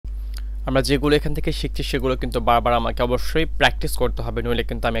আমরা যেগুলো এখান থেকে শিখছি সেগুলো কিন্তু বারবার আমাকে অবশ্যই প্র্যাকটিস করতে হবে, নইলে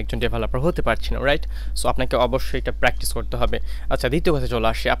কিন্তু আমি একজন ডেভেলপার হতে পারছি না, রাইট? সো আপনাকে অবশ্যই এটা প্র্যাকটিস করতে হবে। আচ্ছা, দ্বিতীয় কথা চলে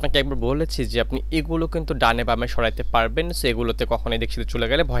আসে, আপনাকে একবার বলেছি যে আপনি এগুলো কিন্তু ডানে বামে সরাইতে পারবেন, সো এগুলোতে কখনোই দেখতে চলে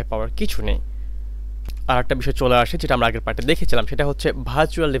গেলে ভয় পাওয়ার কিছু নেই। আর একটা বিষয় চলে আসে যেটা আমরা আগের পার্টে দেখেছিলাম, সেটা হচ্ছে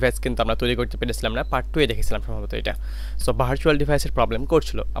ভার্চুয়াল ডিভাইস কিন্তু আমরা তৈরি করতে পেরেছিলাম না, পার্ট 2 দেখেছিলাম সম্ভবত এটা। সো ভার্চুয়াল ডিভাইসের প্রবলেম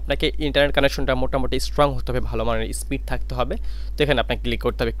করছিল, আপনাকে ইন্টারনেট কানেকশনটা মোটামুটি স্ট্রং হতে হবে, ভালো মানের স্পিড থাকতে হবে। তো এখানে আপনাকে ক্লিক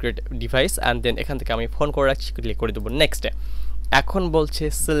করতে হবে ক্রিয়েট ডিভাইস, অ্যান্ড দেন এখান থেকে আমি ফোন করে রাখছি, ক্লিক করে দেবো নেক্সটে। এখন বলছে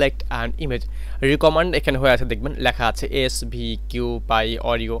সিলেক্ট অ্যান্ড ইমেজ রিকমান্ড, এখানে হয়ে আছে দেখবেন লেখা আছে SVQ পাই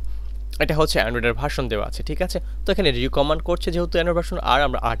অডিও, এটা হচ্ছে অ্যান্ড্রয়েডের ভার্সন দেওয়া আছে, ঠিক আছে? তো এখানে রিকমান্ড করছে যেহেতু অ্যান্ড্রয়েড ভার্সন, আর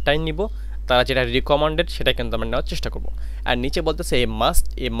আমরা আরটাই নিব, তারা যেটা রিকমান্ডেড সেটা কিন্তু আমরা নেওয়ার চেষ্টা করবো। আর নিচে বলতেছে a must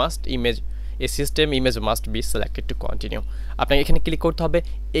image a system image must be selected to continue. আপনাকে এখানে ক্লিক করতে হবে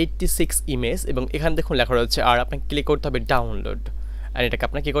 86 ইমেজ, এবং এখানে দেখুন লেখা রয়েছে, আর আপনাকে ক্লিক করতে হবে ডাউনলোড। আর এটাকে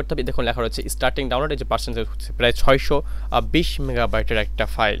আপনাকে কী করতে হবে, দেখুন লেখা রয়েছে স্টার্টিং ডাউনলোড, এই যে পার্সেন্টেজ প্রায় 620 মেগাবাইটের একটা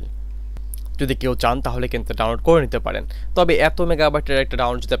ফাইল। যদি কেউ চান তাহলে কিন্তু ডাউনলোড করে নিতে পারেন, তবে এত মেগাবাইটের একটা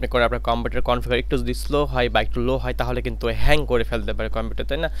ডাউনলোড যদি আপনি করেন, আপনার কম্পিউটার কনফিগার একটু যদি স্লো হয় বা একটু লো হয় তাহলে কিন্তু হ্যাং করে ফেলতে পারে কম্পিউটার,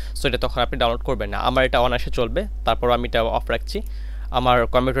 তাই না? সো এটা তখন আপনি ডাউনলোড করবেন না। আমার এটা অনায়াসে চলবে, তারপর আমি এটা অফ রাখছি। আমার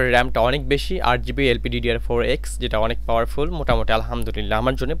কম্পিউটারের র্যামটা অনেক বেশি, 8GB LPDDR4X, যেটা অনেক পাওয়ারফুল, মোটামুটি আলহামদুলিল্লাহ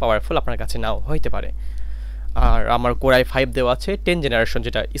আমার জন্য পাওয়ারফুল, আপনার কাছে নাও হইতে পারে। আর আমার Core i5 দেওয়া আছে 10 জেনারেশন,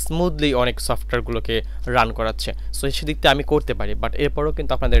 যেটা স্মুথলি অনেক সফটওয়্যারগুলোকে রান করাচ্ছে। সো সেদিক থেকে আমি করতে পারি, বাট এরপরও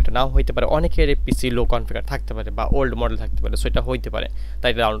কিন্তু আপনাদের এটা নাও হইতে পারে, অনেকের পিসি লো কনফিগার থাকতে পারে বা ওল্ড মডেল থাকতে পারে, সো এটা হইতে পারে, তাই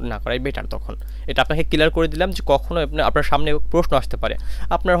এটা ডাউনলোড না করাই বেটার। তখন এটা আপনাকে ক্লিয়ার করে দিলাম যে কখনো আপনার সামনে প্রশ্ন আসতে পারে,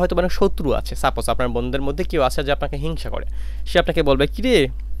 আপনার হয়তো মানে শত্রু আছে, সাপোজ আপনার বন্ধুদের মধ্যে কেউ আছে যে আপনাকে হিংসা করে, সে আপনাকে বলবে কিরে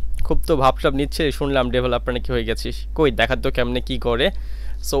খুব তো ভাবসাব নিচ্ছে, শুনলাম ডেভেলপার নাকি হয়ে গেছিস, কই দেখার তো কেমনে কী করে।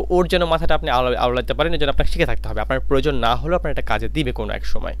 সো ওর জন্য মাথাটা আপনি আওলাতে পারেন, এর জন্য আপনাকে শিখে থাকতে হবে, আপনার প্রয়োজন না হলেও আপনার এটা কাজে দিবে কোনো এক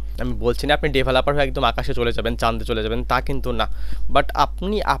সময়। আমি বলছি না আপনি ডেভেলপার হয়ে একদম আকাশে চলে যাবেন, চাঁদে চলে যাবেন, তা কিন্তু না, বাট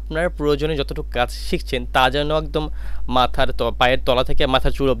আপনি আপনার প্রয়োজনে যতটুকু কাজ শিখছেন তা যেন একদম পায়ের তলা থেকে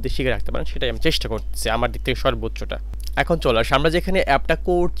মাথার চুল অবধি শিখে রাখতে পারেন, সেটাই আমি চেষ্টা করতেছি আমার দিক থেকে সর্বোচ্চটা। এখন চলো আসে, আমরা যেখানে অ্যাপটা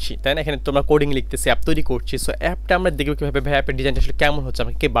করছি, তাই না, এখানে তোমরা কোডিং লিখতেছি, অ্যাপ তৈরি করছি। সো অ্যাপটা আমরা দেখবো কীভাবে, ভাই অ্যাপের ডিজাইনটা আসলে কেমন হচ্ছে,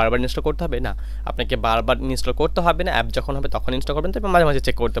 আপনাকে বারবার ইনস্টল করতে হবে না, আপনাকে বারবার ইনস্টল করতে হবে না, অ্যাপ যখন হবে তখন ইনস্টল করবেন, তবে মাঝে মাঝে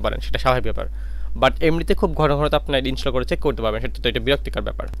চেক করতে পারেন, সেটা স্বাভাবিক ব্যাপার। বাট এমনিতে খুব ঘন ঘন তো আপনার ইনস্টল করে চেক করতে পারবেন, সেটা তো এটা বিরক্তিকর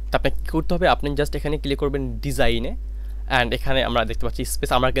ব্যাপার। তো আপনাকে কী করতে হবে, আপনি জাস্ট এখানে ক্লিক করবেন ডিজাইনে, অ্যান্ড এখানে আমরা দেখতে পাচ্ছি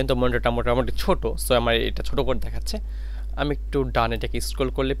স্পেস, আমার কিন্তু মনিটরটা মোটামুটি ছোটো, সো আমার এটা ছোটো করে দেখাচ্ছে। আমি একটু ডান এটাকে স্ক্রল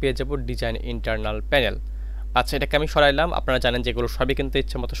করলে পেয়ে যাবো ডিজাইন ইন্টারনাল প্যানেল। আচ্ছা, এটাকে আমি সরাইলাম, আপনারা জানেন যেগুলো সবই কিন্তু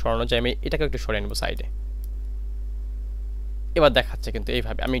ইচ্ছে মতো সরানো যায়, আমি এটাকে একটু সরিয়ে নেবো সাইডে। এবার দেখাচ্ছে কিন্তু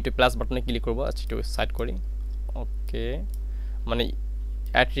এইভাবে, আমি একটু প্লাস বাটনে ক্লিক করবো, আচ্ছা একটু সাইড করি, ওকে, মানে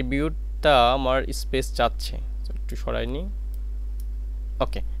অ্যাট্রিবিউটটা আমার স্পেস চাচ্ছে, একটু সরাই নিই,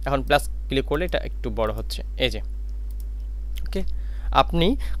 ওকে। এখন প্লাস ক্লিক করলে এটা একটু বড় হচ্ছে, এই যে, ওকে। আপনি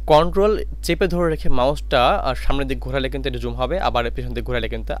কন্ট্রোল চেপে ধরে রেখে মাউসটা আর সামনের দিক ঘোরালে কিন্তু এটা জুম হবে, আবার পেছন দিক ঘোরালে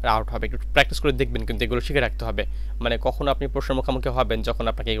কিন্তু আউট হবে। একটু প্র্যাকটিস করে দেখবেন, কিন্তু এগুলো শিখে রাখতে হবে, মানে কখনো আপনি প্রশ্নের মুখোমুখি হবেন যখন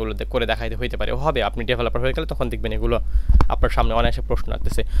আপনাকে এগুলো করে দেখাইতে হইতে পারে, হবে আপনি ডেভেলপার হয়ে গেলে তখন দেখবেন এগুলো আপনার সামনে অনায়াসে প্রশ্ন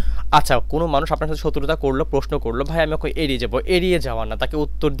আসতেছে। আচ্ছা, কোনো মানুষ আপনার সাথে শত্রুতা করলো, প্রশ্ন করলো, ভাই আমি ওকে এড়িয়ে যাবো, এড়িয়ে যাওয়া না, তাকে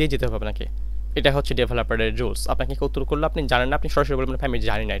উত্তর দিয়ে যেতে হবে আপনাকে, এটা হচ্ছে ডেভেলপারের রুলস। আপনাকে উত্তর করলে আপনি জানেন না, আপনি সরাসরি বলবেন আমি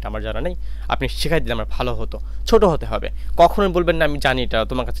জানি না, এটা আমার জানা নেই, আপনি শেখাই দিলে আমার ভালো হতো। ছোট হতে হবে, কখনোই বলবেন না আমি জানি, এটা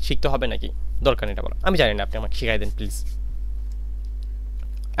তোমার কাছে শিখতে হবে নাকি, দরকার নেই এটা বলো, আমি জানি না, আপনি আমাকে শেখাই দেন প্লিজ।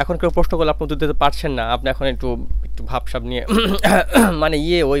 এখন কেউ প্রশ্ন করলে আপনি উত্তর দিতে পারছেন না, আপনি এখন একটু ভাবসাব নিয়ে মানে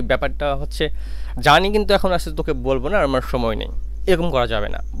ওই ব্যাপারটা হচ্ছে জানি কিন্তু এখন আসলে তোকে বলবো না, আমার সময় নেই, এরকম করা যাবে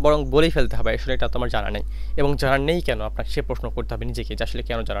না, বরং বলেই ফেলতে হবে আসলে এটা তো আমার জানা নেই, এবং জানা নেই কেন আপনাকে সে প্রশ্ন করতে হবে নিজেকে যে আসলে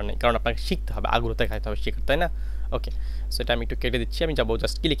কেন জানা নেই, কারণ আপনাকে শিখতে হবে, আগ্রহ দেখাতে হবে শেখার, তাই না? ওকে, সেটা আমি একটু কেটে দিচ্ছি, আমি যাবো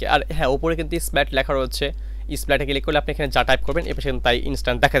জাস্ট ক্লিকে। আর হ্যাঁ, ওপরে কিন্তু স্প্ল্যাট লেখা রয়েছে, স্প্ল্যাটে ক্লিক করলে আপনি এখানে যা টাইপ করবেন এবার সেখানে তাই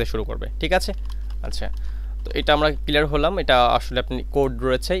ইনস্ট্যান্ট দেখাতে শুরু করবে, ঠিক আছে? আচ্ছা, তো এটা আমরা ক্লিয়ার হলাম, এটা আসলে আপনি কোড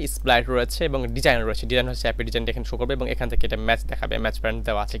রয়েছে, স্প্ল্যাট রয়েছে এবং ডিজাইন রয়েছে, ডিজাইন হচ্ছে অ্যাপের ডিজাইনটা এখানে শো করবে এবং এখান থেকে এটা ম্যাচ দেখাবে, ম্যাচ প্যারেন্ট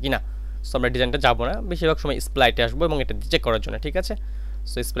দেওয়া আছে কিনা। সো আমরা ডিজাইনটা যাবো না, বেশিরভাগ সময় স্প্লাইটে আসবো এবং এটা চেক করার জন্য, ঠিক আছে?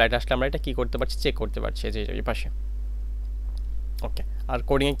 সো স্প্লাইটে আসলে আমরা এটা কী করতে পারছি, চেক করতে পারছি, যে এই পাশে, ওকে। আর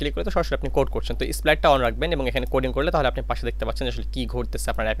কোডিংয়ে ক্লিক করে তো সরাসরি আপনি কোড করছেন, তো স্প্লাইটটা অন রাখবেন এবং এখানে কোডিং করলে তাহলে আপনি পাশে দেখতে পাচ্ছেন আসলে কী ঘটতেছে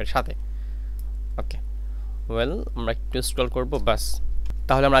আপনার অ্যাপের সাথে। ওকে, ওয়েল আমরা একটু স্ক্রল করবো, বাস।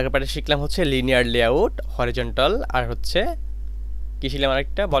 তাহলে আমরা আগের পার্টে শিখলাম হচ্ছে লিনিয়ার লেআউট, হরিজন্টাল, আর হচ্ছে কী শিখলাম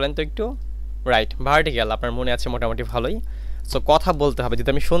আরেকটা বলেন তো একটু, রাইট, ভার্টিক্যাল, আপনার মনে আছে মোটামুটি ভালোই। সো কথা বলতে হবে,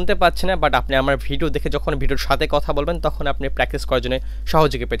 যেহেতু আমি শুনতে পাচ্ছি না, বাট আপনি আমার ভিডিও দেখে যখন ভিডিওর সাথে কথা বলবেন তখন আপনি প্র্যাকটিস করার জন্য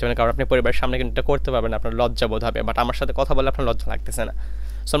সহযোগী পেয়ে যাবেন, কারণ আপনি পরিবারের সামনে কিন্তু এটা করতে পারবেন, আপনার লজ্জা বোধ হবে, বাট আমার সাথে কথা বলে আপনার লজ্জা লাগতেছে না।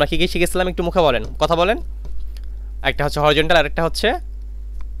 সো আমরা কী কী শিখেছিলাম একটু মুখে বলেন, কথা বলেন। একটা হচ্ছে হরিজন্টাল, আর একটা হচ্ছে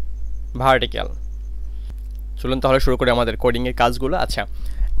ভার্টিক্যাল। চলুন তাহলে শুরু করি আমাদের কোডিংয়ের কাজগুলো। আচ্ছা,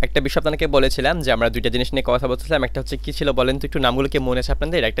 একটা বিষয় আপনাকে বলেছিলাম যে আমরা দুইটা জিনিস নিয়ে কথা বলছিলাম। একটা হচ্ছে কী ছিল বলেন তো একটু, নামগুলো কি মনে আছে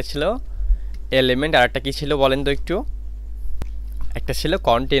আপনাদের? একটা ছিল এলিমেন্ট, আর একটা কী ছিল বলেন তো একটু? একটা ছিল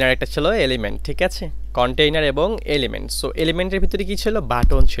কন্টেইনার, একটা ছিল এলিমেন্ট, ঠিক আছে? কন্টেইনার এবং এলিমেন্ট। সো এলিমেন্টের ভিতরে কী ছিল?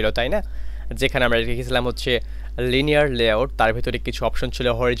 বাটন ছিল, তাই না? যেখানে আমরা রেখেছিলাম হচ্ছে লিনিয়ার লেআউট, তার ভিতরে কিছু অপশন ছিল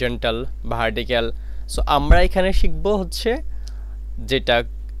হরিজন্টাল, ভার্টিক্যাল। সো আমরা এখানে শিখবো হচ্ছে যেটা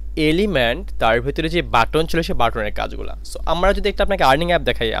এলিমেন্ট, তার ভিতরে যে বাটন ছিল সেই বাটনের কাজগুলো। সো আমরা যদি একটা আপনাকে আর্নিং অ্যাপ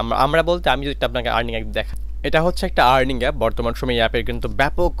দেখাই, আমরা বলতে আমি যদি একটা আপনাকে আর্নিং অ্যাপ দেখাই, এটা হচ্ছে একটা আর্নিং অ্যাপ। বর্তমান সময়ে অ্যাপের কিন্তু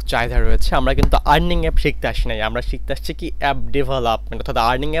ব্যাপক চাহিদা রয়েছে। আমরা কিন্তু আর্নিং অ্যাপ শিখতে আসি নাই, আমরা শিখতে আসছি কি অ্যাপ ডেভেলপমেন্ট। অর্থাৎ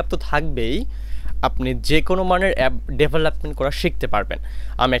আর্নিং অ্যাপ তো থাকবেই, আপনি যে কোনো মানের অ্যাপ ডেভেলপমেন্ট করা শিখতে পারবেন।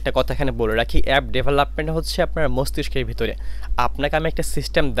 আমি একটা কথা এখানে বলে রাখি, অ্যাপ ডেভেলপমেন্ট হচ্ছে আপনার মস্তিষ্কের ভিতরে। আপনাকে আমি একটা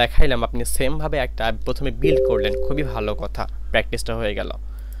সিস্টেম দেখাইলাম, আপনি সেমভাবে একটা অ্যাপ প্রথমে বিল্ড করলেন, খুবই ভালো কথা, প্র্যাকটিসটা হয়ে গেল।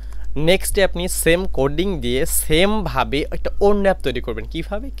 নেক্সটে আপনি সেম কোডিং দিয়ে সেমভাবে একটা অন্য অ্যাপ তৈরি করবেন।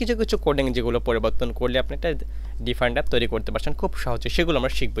 কীভাবে? কিছু কিছু কোডিং যেগুলো পরিবর্তন করলে আপনি একটা ডিফারেন্ট অ্যাপ তৈরি করতে পারছেন খুব সহজে, সেগুলো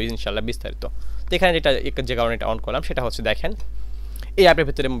আমরা শিখবো ইনশাল্লাহ বিস্তারিত। তো এখানে যে কারণে এটা অন করলাম সেটা হচ্ছে দেখেন এই অ্যাপের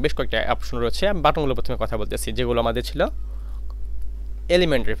ভিতরে বেশ কয়েকটা অপশন রয়েছে। আমি বাটনগুলো প্রথমে কথা বলতেছি, যেগুলো আমাদের ছিল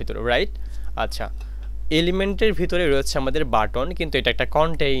এলিমেন্টের ভিতরে, রাইট? আচ্ছা, এলিমেন্টের ভিতরে রয়েছে আমাদের বাটন, কিন্তু এটা একটা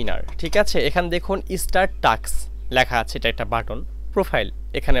কন্টেইনার, ঠিক আছে? এখানে দেখুন স্টার্ট টাস্ক লেখা আছে, এটা একটা বাটন। প্রোফাইল,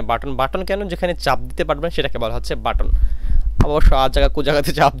 এখানে বাটন। বাটন কেন? যেখানে চাপ দিতে পারবেন সেটাকে বলা হচ্ছে বাটন। অবশ্য আর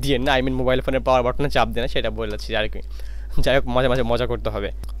জায়গাতে চাপ দিয়ে না, আই মিন মোবাইল ফোনের পাওয়ার বাটনে চাপ দিয়ে না, সেটা বলেছি আর কি। যাই হোক, মাঝে মাঝে মজা করতে হবে।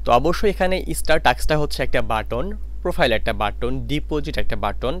 তো অবশ্যই এখানে স্টার টাস্কটা হচ্ছে একটা বাটন, প্রোফাইল একটা বাটন, ডিপোজিট একটা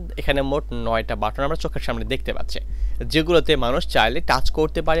বাটন। এখানে মোট 9টা বাটন আমরা চোখের সামনে দেখতে পাচ্ছি, যেগুলোতে মানুষ চাইলে টাচ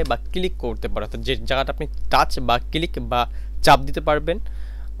করতে পারে বা ক্লিক করতে পারে। অর্থাৎ যে জায়গাটা আপনি টাচ বা ক্লিক বা চাপ দিতে পারবেন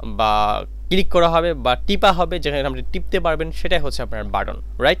বা ক্লিক করা হবে বা টিপা হবে, যেখানে আপনি টিপতে পারবেন, সেটাই হচ্ছে আপনার বাটন,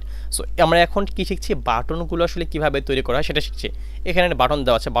 রাইট? সো আমরা এখন কি শিখছি? বাটনগুলো আসলে কীভাবে তৈরি করা হয় সেটা শিখছি। এখানে বাটন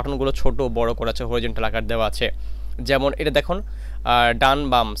দেওয়া আছে, বাটনগুলো ছোট বড় করা আছে, হরিজন্টাল আকার দেওয়া আছে। যেমন এটা দেখুন, ডান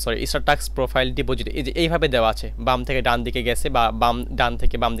বাম স্টার টাস্ক, প্রোফাইল, ডিপোজিট, এই যে এইভাবে দেওয়া আছে, বাম থেকে ডান দিকে গেছে বা ডান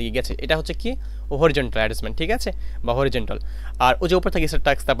থেকে বাম দিকে গেছে, এটা হচ্ছে কি হরিজন্টাল অ্যারেঞ্জমেন্ট, ঠিক আছে? বা হরিজন্টাল। আর ওই যে উপর থেকে স্টার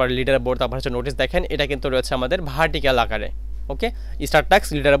টাস্ক, তারপর লিডার বোর্ড, তারপর হচ্ছে নোটিস, দেখেন এটা কিন্তু রয়েছে আমাদের ভার্টিক্যাল আকারে। ওকে, star task,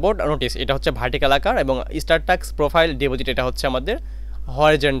 leader board, notice, এটা হচ্ছে ভার্টিক্যাল আকার, এবং স্টার টাস্ক, প্রোফাইল, ডিপোজিট, এটা হচ্ছে আমাদের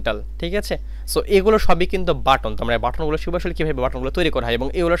হরিজন্টাল, ঠিক আছে? সো এগুলো সবই কিন্তু বাটন। তো আমরা বাটনগুলো শিখবো আসলে কীভাবে বাটনগুলো তৈরি করা হয়, এবং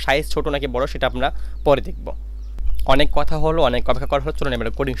এগুলোর সাইজ ছোটো নাকি বড় সেটা আমরা পরে দেখব। অনেক কথা হলো, অনেক অপেক্ষা করা হলো, চলুন আমরা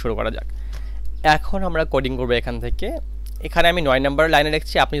কোডিং শুরু করা যাক। এখন আমরা কোডিং করবো এখান থেকে। এখানে আমি 9 নম্বর লাইনে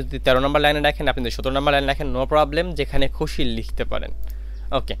রাখছি, আপনি যদি 13 নম্বর লাইনে রাখেন, আপনি যদি 17 নম্বর লাইনে রাখেন, নো প্রবলেম, যেখানে খুশি লিখতে পারেন।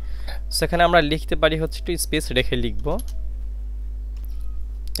 ওকে, সেখানে আমরা লিখতে পারি হচ্ছে একটু স্পেস রেখে লিখব।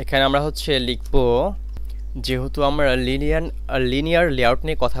 এখানে আমরা হচ্ছে লিখব, যেহেতু আমরা লিনিয়ার লেআউট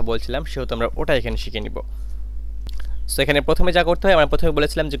নিয়ে কথা বলছিলাম, সেহেতু আমরা ওটা এখানে শিখে নিব। সো এখানে প্রথমে যা করতে হয়, আমরা প্রথমে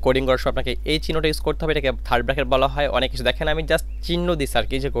বলেছিলাম যে কোডিং করার সময় আপনাকে এই চিহ্নটা ইউজ করতে হবে, এটাকে থার্ড ব্র্যাকেট বলা হয়। অনেক কিছু দেখেন আমি জাস্ট চিহ্ন দিই আর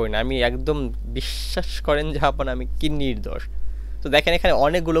কিছু করি না, আমি একদম বিশ্বাস করেন যে আপনার আমি কি নির্দোষ। তো দেখেন এখানে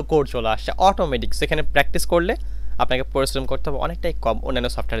অনেকগুলো কোড চলে আসছে অটোমেটিক। সেখানে প্র্যাকটিস করলে আপনাকে পরিশ্রম করতে হবে অনেকটাই কম অন্যান্য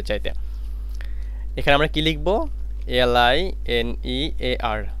সফটওয়্যারের চাইতে। এখানে আমরা কি লিখব?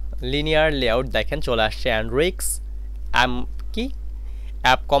 LINEAR, লিনিয়ার লেআউট, দেখেন চলে আসছে। অ্যান্ড্রয়েক্স কি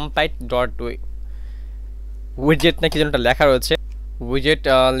অ্যাপ কম্পাইট ডট উইজেট নাকি যেন লেখা রয়েছে, উইজেট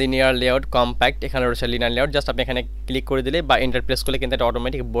লিনিয়ার লেআউট কম্প্যাক্ট, এখানে রয়েছে লিনিয়ার লেআউট। জাস্ট আপনি এখানে ক্লিক করে দিলে বা এন্টার প্রেস করলে কিন্তু এটা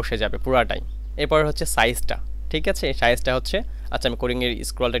অটোমেটিক বসে যাবে পুরাটাই। এরপর হচ্ছে সাইজটা, ঠিক আছে? এই সাইজটা হচ্ছে, আচ্ছা আমি কোডিংয়ের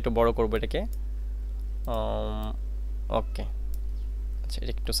স্ক্রলটা একটু বড় করবো এটাকে। ওকে, আচ্ছা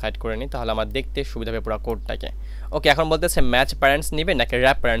এটা একটু সাইড করে নিই, তাহলে আমার দেখতে সুবিধা হবে পুরো কোডটাকে। ওকে, এখন বলতেছে ম্যাচ প্যারেন্টস নেবেন নাকি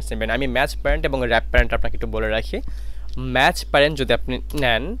র্যাপ প্যারেন্টস নেবেন। আমি ম্যাচ প্যারেন্ট এবং র্যাপ প্যারেন্ট আপনাকে একটু বলে রাখি। ম্যাচ প্যারেন্ট যদি আপনি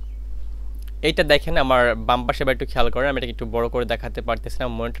নেন, এইটা দেখেন আমার বাম পাশে একটু খেয়াল করেন, আমি এটাকে একটু বড় করে দেখাতে পারতেছি না,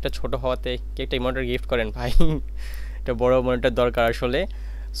 মনিটরটা ছোটো হওয়াতে। কে একটা মনিটর গিফট করেন ভাই, একটা বড় মনিটর দরকার আসলে।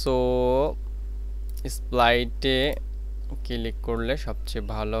 সো স্প্লাইটে ক্লিক করলে সবচেয়ে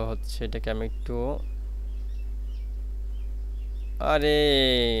ভালো হচ্ছে, এটাকে আমি একটু, আরে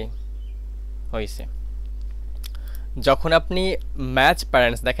হয়েছে। যখন আপনি ম্যাচ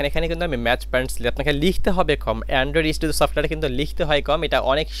প্যারেন্টস দেখেন, এখানে কিন্তু আমি ম্যাচ প্যারেন্টস আপনাকে লিখতে হবে কম। অ্যান্ড্রয়েড স্টুডিও সফটওয়্যারে কিন্তু লিখতে হয় কম, এটা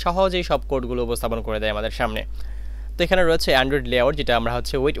অনেক সহজেই সব কোডগুলো উপস্থাপন করে দেয় আমাদের সামনে। তো এখানে রয়েছে অ্যান্ড্রয়েড লেআউট, যেটা আমরা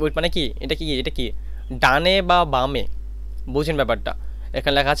হচ্ছে উইট মানে কি, এটা কি ডানে বা বামে, বুঝেন ব্যাপারটা?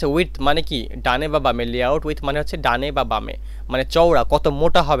 এখানে লেখা আছে উইথ মানে কি ডানে বা বামে, লেআউট উইথ মানে হচ্ছে ডানে বা বামে, মানে চওড়া, কত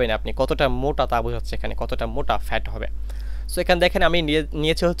মোটা হবেন আপনি, কতটা মোটা তা বোঝাচ্ছে এখানে, কতটা মোটা ফ্যাট হবে। সো এখানে দেখেন আমি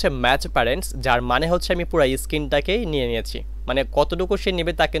নিয়েছি হচ্ছে ম্যাচ প্যারেন্টস, যার মানে হচ্ছে আমি পুরো স্ক্রিনটাকেই নিয়ে নিয়েছি, মানে কতটুকু সে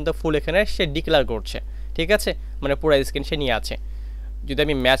নেবে তা কিন্তু ফুল এখানে সে ডিক্লেয়ার করছে, ঠিক আছে? মানে পুরো স্ক্রিন সে নিয়ে আছে। যদি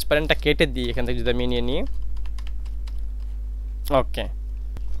আমি ম্যাচ প্যারেন্টটা কেটে দিই এখান থেকে, যদি আমি নিয়ে নিই, ওকে,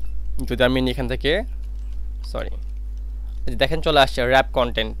 যদি আমি এখান থেকে সরি দেখেন চলে আসছে র্যাপ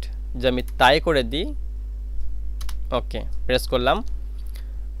কন্টেন্ট, যদি আমি তাই করে দিই, ওকে প্রেস করলাম,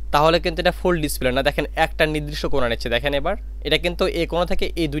 তাহলে কিন্তু এটা ফুল ডিসপ্লে না, দেখেন একটা নির্দিষ্ট কোণা নিচ্ছে। দেখেন এবার এটা কিন্তু এই কোণা থেকে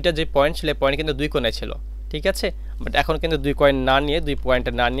এই দুইটা যে পয়েন্ট ছিল, পয়েন্ট কিন্তু দুই কোণায় ছিল, ঠিক আছে, বাট এখন কিন্তু দুই পয়েন্ট না নিয়ে, দুই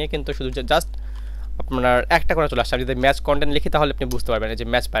পয়েন্টটা না নিয়ে কিন্তু শুধু জাস্ট আপনার একটা কোণা চলে আসছে। যদি ম্যাচ কন্টেন্ট লিখি তাহলে আপনি বুঝতে পারবেন যে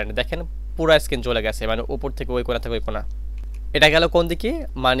ম্যাচ প্যারেন্ট, দেখেন পুরো স্ক্রিন চলে গেছে, মানে উপর থেকে ওই কোণা থেকে ওই কোণা। এটা গেল কোন দিকে,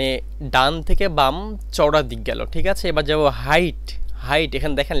 মানে ডান থেকে বাম চওড়ার দিক গেল, ঠিক আছে। এবার যাবো হাইট।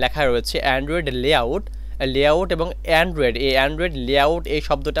 এখানে দেখেন লেখা রয়েছে অ্যান্ড্রয়েড লেআউট এবং অ্যান্ড্রয়েড, এই অ্যান্ড্রয়েড লেআউট এই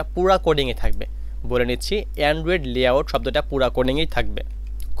শব্দটা পুরা কোডিংয়ে থাকবে। বলে নিচ্ছি, অ্যান্ড্রয়েড লেআউট শব্দটা পুরা কোডিংয়েই থাকবে।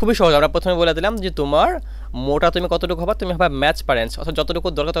 খুবই সহজ, আমরা প্রথমে বলে দিলাম যে তোমার মোটা তুমি কতটুকু হবা, তুমি হবা ম্যাচ প্যারেন্টস, অর্থাৎ যতটুকু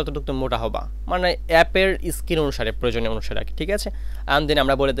দরকার ততটুকু তুমি মোটা হবা, মানে অ্যাপের স্ক্রিন অনুসারে, প্রয়োজনীয় অনুসারে আর কি, ঠিক আছে। অ্যান্ড দেন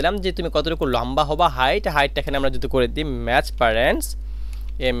আমরা বলে দিলাম যে তুমি কতটুকু লম্বা হবা, হাইটটা এখানে আমরা যদি করে দিই ম্যাচ প্যারেন্টস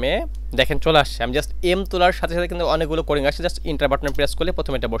এম দেখেন চলে আসছে। আমি জাস্ট এম তোলার সাথে সাথে কিন্তু অনেকগুলো কোডিং আসছে, জাস্ট ইন্টার বাটন প্রেস করলে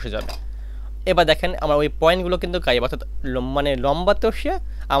প্রথমে এটা বসে যাবে। এবার দেখেন আমার ওই পয়েন্টগুলো কিন্তু গায়েব, অর্থাৎ মানে লম্বাতেও সে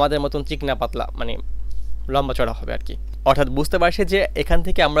আমাদের মতন চিকনা পাতলা, মানে লম্বা চড়া হবে আর কি। অর্থাৎ বুঝতে পারছি যে এখান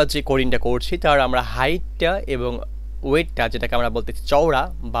থেকে আমরা যে কোডিংটা করছি তার আমরা হাইটটা এবং ওয়েটটা, যেটাকে আমরা বলতেছি চওড়া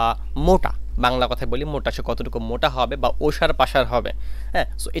বা মোটা, বাংলা কথায় বলি মোটা, সে কতটুকু মোটা হবে বা ওষার পাশার হবে, হ্যাঁ।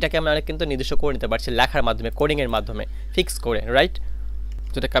 সো এটাকে আমরা কিন্তু নির্দিষ্ট করে নিতে পারছি লেখার মাধ্যমে, কোডিংয়ের মাধ্যমে ফিক্স করে, রাইট।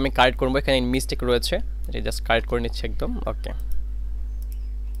 যেটাকে আমি কারেক্ট করবো, এখানে মিস্টেক রয়েছে, এটা জাস্ট কারেক্ট করে নিচ্ছি একদম, ওকে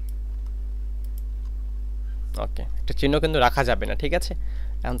একটা চিহ্ন কিন্তু রাখা যাবে না, ঠিক আছে।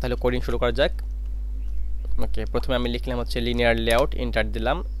 এখন তাহলে কোডিং শুরু করা যাক। ওকে, প্রথমে আমি লিখলাম হচ্ছে লিনিয়ার লেআউট, এন্টার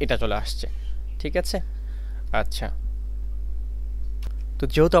দিলাম, এটা চলে আসছে, ঠিক আছে। আচ্ছা, তো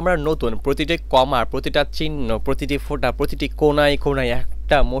যেহেতু আমরা নতুন, প্রতিটি কমা, প্রতিটা চিহ্ন, প্রতিটি ফোঁটা, প্রতিটি কোনায়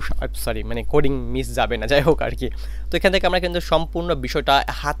একটা মানে কোডিং মিস যাবে না, যাই হোক আর কি। তো এখান থেকে আমরা কিন্তু সম্পূর্ণ বিষয়টা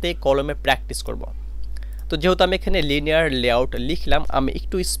হাতে কলমে প্র্যাকটিস করব। তো যেহেতু আমি এখানে লিনিয়ার লেআউট লিখলাম, আমি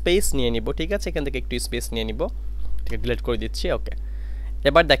একটু স্পেস নিয়ে নিব, ঠিক আছে, এখান থেকে একটু স্পেস নিয়ে নিব, ঠিক আছে, ডিলিট করে দিচ্ছি, ওকে।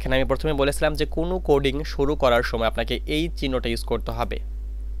 এবার দেখেন আমি প্রথমে বলেছিলাম যে কোনো কোডিং শুরু করার সময় আপনাকে এই চিহ্নটা ইউজ করতে হবে,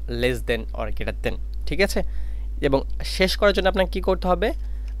 less than or greater than, ঠিক আছে। এবং শেষ করার জন্য আপনাকে কী করতে হবে,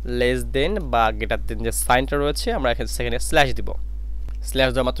 লেস দেন বা গ্রেটার দেন যে সাইনটা রয়েছে, আমরা এখানে সেখানে স্ল্যাশ দিব, স্ল্যাশ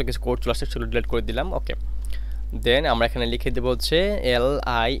দেওয়া মাত্র কিছু কোড চলে আসছে, সেগুলো ডিলিট করে দিলাম, ওকে। দেন আমরা এখানে লিখে দেবো হচ্ছে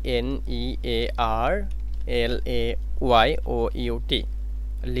LINEAR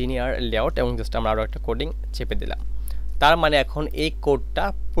লিনিয়ার লেআউট, এবং জাস্ট আমরা আরও একটা কোডিং চেপে দিলাম। তার মানে এখন এই কোডটা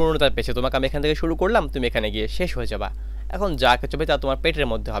পূর্ণতা পেয়েছে। তোমাকে আমি এখান থেকে শুরু করলাম, তুমি এখানে গিয়ে শেষ হয়ে যাবা। এখন যা কিছু হবে তা তোমার পেটের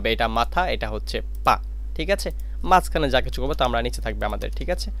মধ্যে হবে, এটা মাথা, এটা হচ্ছে পা, ঠিক আছে। মাঝখানে যা কিছু করবো তা আমরা নিচে থাকবে আমাদের, ঠিক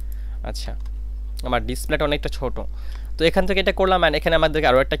আছে। আচ্ছা, আমার ডিসপ্লেটা অনেকটা ছোট, তো এখান থেকে এটা করলাম। অ্যান্ড এখানে আমাদেরকে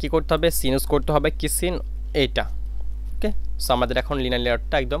আরও একটা কী করতে হবে, সিন ইউজ করতে হবে, কি সিন, এইটা, ওকে। সো আমাদের এখন লিনিয়ার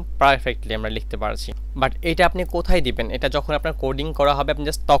লেআউটটা একদম পারফেক্টলি আমরা লিখতে পারছি। বাট এটা আপনি কোথায় দিবেন, এটা যখন আপনার কোডিং করা হবে আপনি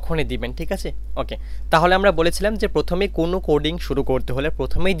জাস্ট তখনই দিবেন, ঠিক আছে, ওকে। তাহলে আমরা বলেছিলাম যে প্রথমে কোনো কোডিং শুরু করতে হলে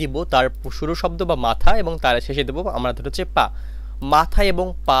প্রথমেই দিব তার শুরু শব্দ বা মাথা, এবং তার শেষে দেবো আমরা ধরে হচ্ছে পা। মাথা এবং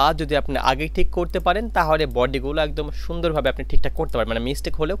পা যদি আপনি আগে ঠিক করতে পারেন তাহলে বডিগুলো একদম সুন্দরভাবে আপনি ঠিকঠাক করতে পারবেন, মানে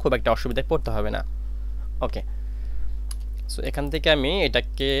মিস্টেক হলেও খুব একটা অসুবিধায় পড়তে হবে না, ওকে। সো এখান থেকে আমি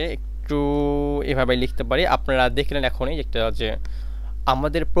এটাকে একটু এভাবে লিখতে পারি। আপনারা দেখলেন এখনই একটা যে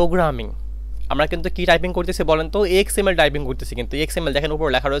আমাদের প্রোগ্রামিং, আমরা কিন্তু কি টাইপিং করতেছি বলেন তো, XML টাইপিং করতেছি, কিন্তু XML দেখেন উপর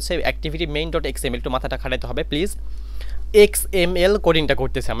লেখা রয়েছে অ্যাক্টিভিটি মেইন ডট XML, একটু মাথাটা খাটাইতে হবে প্লিজ। XML কোডিংটা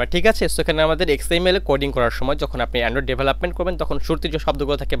করতেছি আমরা, ঠিক আছে। সো এখানে আমাদের XML কোডিং করার সময় যখন আপনি অ্যান্ড্রয়েড ডেভেলপমেন্ট করবেন তখন শুরুতে যে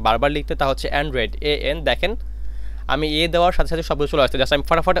শব্দগুলো থাকে বারবার লিখতে, তা হচ্ছে অ্যান্ড্রয়েড AN। দেখেন আমি দেওয়ার সাথে সাথে শব্দ চলে আসছে, জাস্ট আমি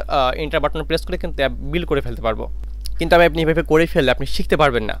ফটাফট এন্টার বাটন প্রেস করে কিন্তু বিল করে ফেলতে পারবো। কিন্তু আমি আপনি এভাবে করে ফেললে আপনি শিখতে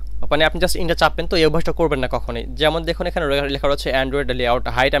পারবেন না, মানে আপনি জাস্ট ইন্টার চাপবেন, তো এই অভ্যাসটা করবেন না কখনোই। যেমন দেখুন এখানে লেখা রয়েছে অ্যান্ড্রয়েড লেআউট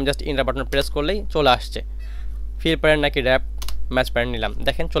হাইট, আমি জাস্ট ইন্টার বাটন প্রেস করলেই চলে আসছে। ফিল প্যারেন্ট নাকি র্যাপ ম্যাচ প্যারেন্ট নিলাম,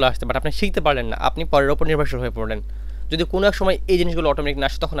 দেখেন চলে আসছে, বাট আপনি শিখতে পারলেন না, আপনি পরের ওপর নির্ভরশীল হয়ে পড়লেন। যদি কোনো এক সময় এই জিনিসগুলো অটোমেটিক না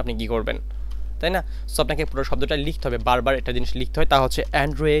আসে তখন আপনি কী করবেন, তাই না। সো আপনাকে পুরো শব্দটা লিখতে হবে, বারবার একটা জিনিস লিখতে হয়, তা হচ্ছে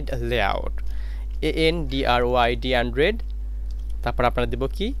অ্যান্ড্রয়েড লেআউট, ANDROID অ্যান্ড্রয়েড, তারপর আপনারা দিব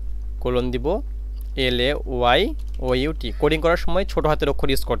কি কোলন দিব LAYOUT। কোডিং করার সময় ছোটো হাতের অক্ষর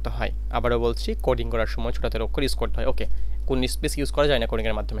ইউজ করতে হয়, আবারও বলছি কোডিং করার সময় ছোটো হাতের অক্ষর ইউজ করতে হয়, ওকে। কোনো স্পেস ইউজ করা যায় না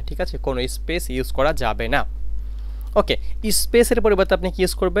কোডিংয়ের মাধ্যমে, ঠিক আছে, কোনো স্পেস ইউজ করা যাবে না, ওকে। স্পেসের পরিবর্তে আপনি কি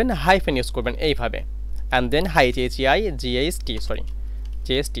ইউজ করবেন, হাইফেন ইউজ করবেন এইভাবে, and then height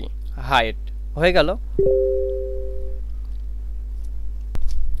GST height হয়ে গেল।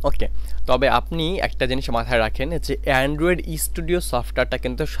 ওকে, তবে আপনি একটা জিনিস মাথায় রাখেন যে অ্যান্ড্রয়েড স্টুডিও সফটওয়্যারটা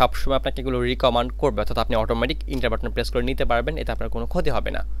কিন্তু সবসময় আপনাকে এগুলো রিকমান্ড করবে, অর্থাৎ আপনি অটোমেটিক ইন্টার বাটন প্রেস করে নিতে পারবেন, এতে আপনার কোনো ক্ষতি হবে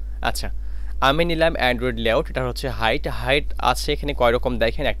না। আচ্ছা, আমি নিলাম অ্যান্ড্রয়েড লেআউট, এটা হচ্ছে হাইট। হাইট আছে এখানে কয় রকম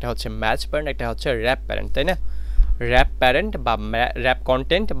দেখেন, একটা হচ্ছে ম্যাচ প্যারেন্ট, একটা হচ্ছে র্যাপ প্যারেন্ট, তাই না? র্যাপ প্যারেন্ট বা র্যাপ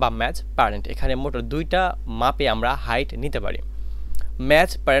কন্টেন্ট বা ম্যাচ প্যারেন্ট, এখানে মোট দুইটা মাপে আমরা হাইট নিতে পারি। ম্যাচ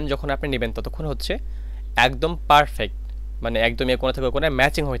প্যারেন্ট যখন আপনি নেবেন ততক্ষণ হচ্ছে একদম পারফেক্ট, মানে একদম এ কোনো থেকে কোনো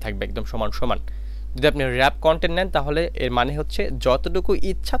ম্যাচিং হয়ে থাকবে, একদম সমান সমান। যদি আপনি র্যাপ কন্টেন্ট নেন তাহলে এর মানে হচ্ছে যতটুকু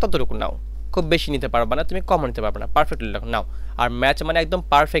ইচ্ছা ততটুকু নাও, খুব বেশি নিতে পারবে না, তুমি কমও নিতে পারবে না, পারফেক্টলি নাও। আর ম্যাচ মানে একদম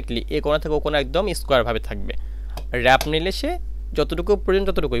পারফেক্টলি এ কোনো থেকে কোনো একদম স্কোয়ারভাবে থাকবে। র্যাপ নিলে সে যতটুকু প্রয়োজন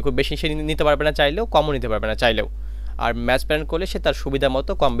ততটুকুই, খুব বেশি সে নিতে পারবে না চাইলেও, কমও নিতে পারবে না চাইলেও। আর ম্যাচ প্যারেন্ট করলে সে তার সুবিধা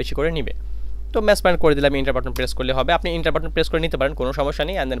মতো কম বেশি করে নিবে। তো ম্যাচ প্যারেন্ট করে দিলে আমি ইন্টার বাটন প্রেস করলে হবে, আপনি ইন্টার বাটন প্রেস করে নিতে পারেন, কোনো সমস্যা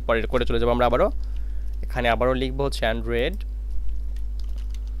নেই। অ্যান্ড দেন পরে করে চলে যাবো আমরা আবারও, এখানে আবারও লিখবো হচ্ছে অ্যান্ড্রয়েড,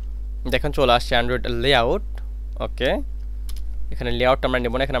 দেখেন চলে আসছে অ্যান্ড্রয়েড লেআউট। ওকে, এখানে লেআউটটা আমরা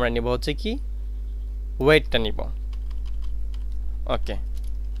নেব না, এখানে আমরা নেব হচ্ছে কি ওয়েটটা নিব। ওকে,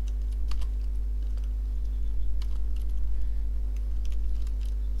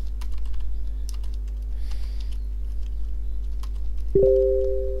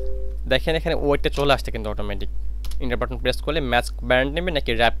 দেখেন এখানে ওয়েটটা চলে আসছে কিন্তু অটোমেটিক। ইন্টার বাটন প্রেস করলে ম্যাচ ব্যান্ড নেবেন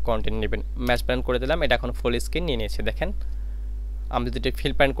নাকি র্যাপ কন্টেন্ট নেবেন, ম্যাচ ব্যান্ড করে দিলাম, এটা এখন ফুল স্ক্রিন নিয়ে নিয়েছে। দেখেন আমি যদি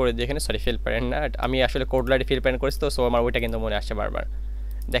ফিল প্যান্ট করে দিই এখানে, সরি ফিল প্যান্ট না, আমি আসলে কোড লাইটে ফিল প্যান্ট করেছি তো, সো আমার ওইটা কিন্তু মনে আসছে বারবার।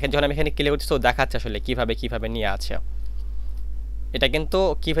 দেখেন যখন আমি এখানে ক্লিক করছি তো দেখাচ্ছে আসলে কীভাবে নিয়ে আছে। এটা কিন্তু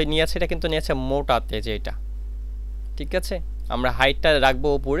কীভাবে নিয়ে আছে, এটা কিন্তু নিয়ে আছে মোটাতে, যে এটা ঠিক আছে। আমরা হাইটটা রাখবো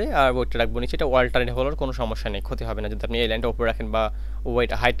উপরে আর ওয়েটটা রাখবো নিচে, এটা অল্টারনেট হওয়ার কোনো সমস্যা নেই, ক্ষতি হবে না যদি আপনি এই লাইনটা উপরে রাখেন বা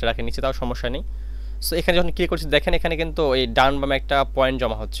ওয়েট হাইটটা রাখেন নিচে, তাও সমস্যা নেই। সো এখানে যখন ক্লিক করছি দেখেন এখানে কিন্তু এই ডান বামে একটা পয়েন্ট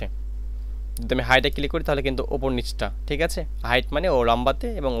জমা হচ্ছে। যদি আমি হাইটে ক্লিক করি তাহলে কিন্তু ওপর নিচটা ঠিক আছে, হাইট মানে ও লম্বাতে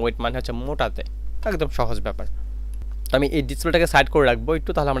এবং ওয়েট মানে হচ্ছে মোটাতে, একদম সহজ ব্যাপার। তো আমি এই ডিসপ্লেটাকে সাইড করে রাখবো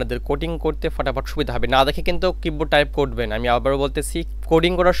একটু, তাহলে আমাদের কোডিং করতে ফটাফট সুবিধা হবে। না দেখে কিন্তু কিবোর্ড টাইপ করবেন, আমি আবারও বলতেছি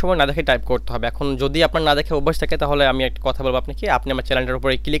কোডিং করার সময় না দেখে টাইপ করতে হবে। এখন যদি আপনার না দেখে অভ্যাস থাকে তাহলে আমি একটা কথা বলবো আপনাকে, আপনি আমার চ্যানেলটার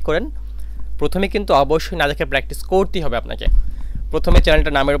উপরে ক্লিক করেন, প্রথমে কিন্তু অবশ্যই না দেখে প্র্যাকটিস করতেই হবে আপনাকে। প্রথমে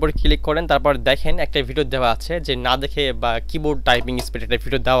চ্যানেলটার নামের উপর ক্লিক করেন, তারপর দেখেন একটা ভিডিও দেওয়া আছে যে না দেখে বা কিবোর্ড টাইপিং স্পিড, একটা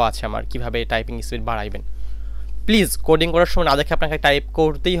ভিডিও দেওয়া আছে আমার কীভাবে টাইপিং স্পিড বাড়াইবেন। প্লিজ কোডিং করার সময় না দেখে আপনাকে টাইপ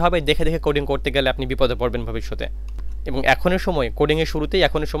করতেই হবে, দেখে দেখে কোডিং করতে গেলে আপনি বিপদে পড়বেন ভবিষ্যতে। এবং এখনের সময় কোডিংয়ের শুরুতেই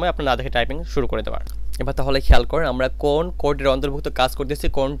এখনের সময় আপনার না দেখে টাইপিং শুরু করে দেওয়ার। এবার তাহলে খেয়াল করেন আমরা কোন কোডের অন্তর্ভুক্ত কাজ করতেছি,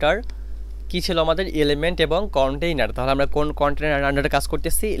 কোনটার কী ছিল আমাদের এলিমেন্ট এবং কন্টেইনার। তাহলে আমরা কোন কন্টেইনার আন্ডারে কাজ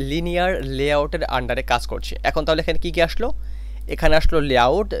করতেছি, লিনিয়ার লেআউটের আন্ডারে কাজ করছি। এখন তাহলে এখানে কী কী আসলো, এখানে আসলো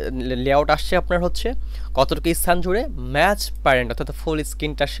লেআউট আসছে আপনার হচ্ছে কতটুকু স্থান জুড়ে, ম্যাচ প্যারেন্ট অর্থাৎ ফুল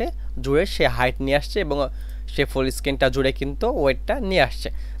স্ক্রিনটা সে জুড়ে সে হাইট নিয়ে আসছে এবং সে ফুল স্ক্রিনটা জুড়ে কিন্তু ওয়েটটা নিয়ে আসছে।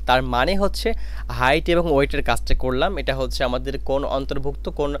 তার মানে হচ্ছে হাইট এবং ওয়েটের কাজটা করলাম, এটা হচ্ছে আমাদের কোন অন্তর্ভুক্ত,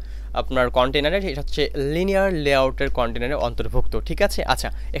 কোন আপনার কন্টেনারের, এটা হচ্ছে লিনিয়ার লেআউটের কন্টেনারের অন্তর্ভুক্ত, ঠিক আছে। আচ্ছা,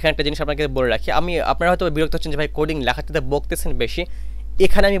 এখানে একটা জিনিস আপনাকে বলে রাখি, আপনারা হয়তো বিরক্ত হচ্ছেন যে ভাই কোডিং লেখাটাতে বকতেছেন বেশি,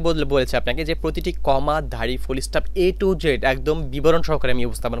 এখানে আমি বলেছি আপনাকে যে প্রতিটি কমা ধারি full stop A to Z একদম বিবরণ সহকারে আমি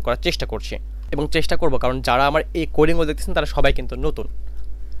উপস্থাপন করার চেষ্টা করছি এবং চেষ্টা করব, কারণ যারা আমার এই কোডিংগুলো দেখতেছেন তারা সবাই কিন্তু নতুন।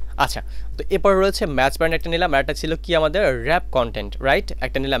 আচ্ছা, তো এরপর রয়েছে ম্যাচ প্যারেন্ট একটা নিলাম, আর একটা ছিল কি আমাদের র্যাপ কন্টেন্ট, রাইট।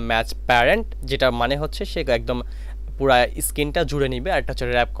 একটা নিলাম ম্যাচ প্যারেন্ট, যেটা মানে হচ্ছে সে একদম পুরো স্ক্রিনটা জুড়ে নিবে, আর একটা হচ্ছে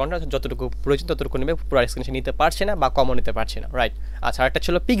র্যাপ কন্টেন্ট, যতটুকু প্রয়োজন ততটুকু নেবে, পুরো স্ক্রিন সে নিতে পারছে না বা কমও নিতে পারছে না, রাইট। আচ্ছা, আর একটা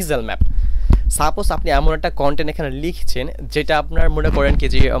ছিল পিক্সেল ম্যাপ। সাপোজ আপনি এমন একটা কন্টেন্ট এখানে লিখছেন যেটা আপনার মনে করেন কি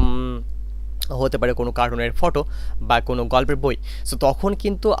যে হতে পারে কোনো কার্টুনের ফটো বা কোনো গল্পের বই, সো তখন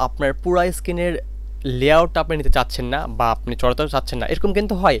কিন্তু আপনার পুরো স্ক্রিনের লেআউটটা আপনি নিতে চাচ্ছেন না বা আপনি চড়াতে চাচ্ছেন না, এরকম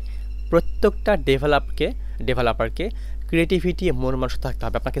কিন্তু হয়। প্রত্যেকটা ডেভেলপারকে ক্রিয়েটিভিটি মন মানুষ থাকতে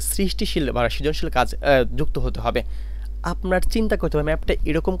হবে, আপনাকে সৃষ্টিশীল বা সৃজনশীল কাজ যুক্ত হতে হবে। আপনার চিন্তা করতে হবে ম্যাপটা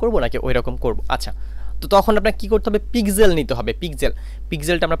এরকম করবো নাকি ওই রকম করবো। আচ্ছা, তো তখন আপনার কী করতে হবে, পিক্সেল নিতে হবে।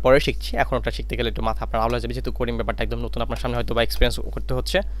 পিক্সেলটা আমরা পরে শিখছি, এখন ওটা শিখতে গেলে একটু মাথা আপনার আলো যাবে, যেহেতু কোডিং ব্যাপারটা একদম নতুন আপনার সামনে হয়তো বা এক্সপিরিয়েন্স করতে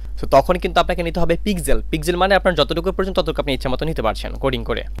হচ্ছে। তো তখন কিন্তু আপনাকে নিতে হবে পিক্সেল মানে আপনার যতটুকু প্রয়োজন ততটুকু আপনি ইচ্ছা মতো নিতে পারছেন কোডিং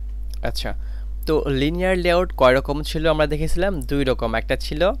করে। আচ্ছা, তো লিনিয়ার লেআউট কয় রকম ছিল আমরা দেখেছিলাম, দুই রকম, একটা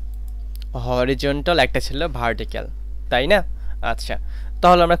ছিল হরিজন্টাল, একটা ছিল ভার্টিক্যাল, তাই না। আচ্ছা,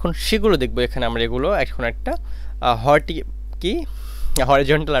 তাহলে আমরা এখন সেগুলো দেখবো। এখানে আমরা এগুলো এখন একটা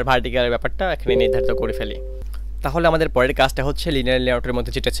হরিজন্টাল আর ভার্টিক্যালের ব্যাপারটা এখানে নির্ধারিত করে ফেলি। তাহলে আমাদের পরের কাজটা হচ্ছে লিনিয়ার লেআউটের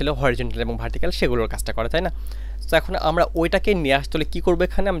মধ্যে যেটা ছিল হরিজন্টাল এবং ভার্টিক্যাল সেগুলোর কাজটা করা, তাই না। তো এখন আমরা ওইটাকে নিয়ে আসতে হলে কী করবো,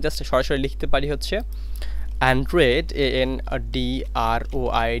 এখানে আমি জাস্ট সরাসরি লিখতে পারি হচ্ছে অ্যান্ড্রয়েড,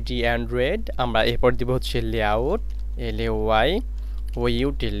 ANDROID অ্যান্ড্রয়েড, আমরা এরপর দিব হচ্ছে লেআউট,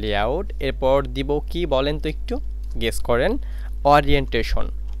 LAYOUT লেআউট, এরপর দিব কি বলেন তো একটু গেস করেন, ওরিয়েন্টেশন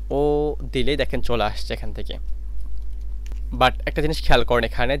ও দিলেই দেখেন চলে আসছে এখান থেকে। বাট একটা জিনিস খেয়াল করেন,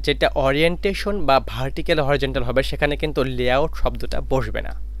 এখানে যেটা ওরিয়েন্টেশন বা ভার্টিক্যাল হরিজন্টাল হবে সেখানে কিন্তু লেআউট শব্দটা বসবে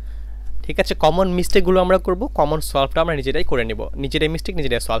না, ঠিক আছে। কমন মিস্টেকগুলো আমরা করব, কমন সলভটা আমরা নিজেরাই করে নিব, নিজেরাই মিস্টেক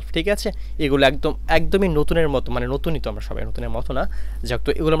নিজেরাই সলভ, ঠিক আছে। এগুলো একদমই নতুনের মতো, মানে নতুনই তো আমরা সবাই, নতুনের মতো না, যাক তো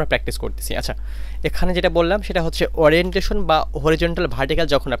এগুলো আমরা প্র্যাকটিস করতেছি। আচ্ছা, এখানে যেটা বললাম সেটা হচ্ছে ওরিয়েন্টেশন বা হরিজন্টাল ভার্টিক্যাল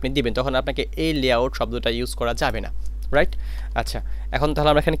যখন আপনি দিবেন তখন আপনাকে এই লেআউট শব্দটা ইউজ করা যাবে না, রাইট। আচ্ছা, এখন তাহলে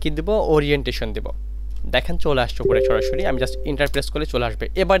আমরা এখানে কী দেবো, ওরিয়েন্টেশন দেবো। দেখেন চলে আসছে উপরে সরাসরি, আমি জাস্ট ইন্টার প্রেস করলে চলে আসবে।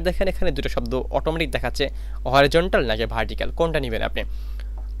 এবার দেখেন এখানে দুটো শব্দ অটোমেটিক দেখাচ্ছে, হরিজন্টাল নাকি ভার্টিক্যাল, কোনটা নেবেন আপনি।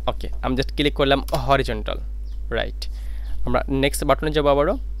 ওকে, আমি জাস্ট ক্লিক করলাম হরিজন্টাল, রাইট। আমরা নেক্সট বাটনে যাবো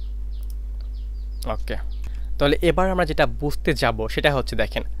আবারও। ওকে, তাহলে এবার আমরা যেটা বুঝতে যাব সেটা হচ্ছে,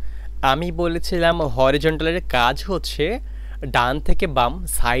 দেখেন আমি বলেছিলাম হরিজন্টালের কাজ হচ্ছে ডান থেকে বাম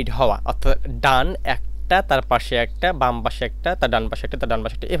সাইড হওয়া, অর্থাৎ ডান একটা, তার পাশে একটা, বাম পাশে একটা, তার ডান পাশে একটা, তার ডান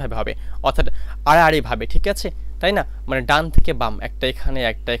পাশে একটা, এভাবে হবে, অর্থাৎ আড়াআড়িভাবে, ঠিক আছে, তাই না। মানে ডান থেকে বাম একটা এখানে,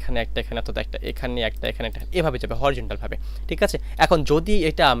 একটা এখানে, একটা এখানে, অর্থাৎ একটা এখানে, একটা এখানে, একটা এভাবে যাবে হরিজন্টালভাবে, ঠিক আছে। এখন যদি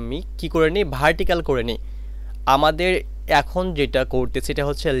এটা আমি কি করে নিই, ভার্টিক্যাল করে নিই, আমাদের এখন যেটা করতেছি এটা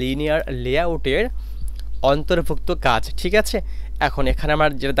হচ্ছে লিনিয়ার লেআউটের অন্তর্ভুক্ত কাজ, ঠিক আছে। এখন এখানে আমরা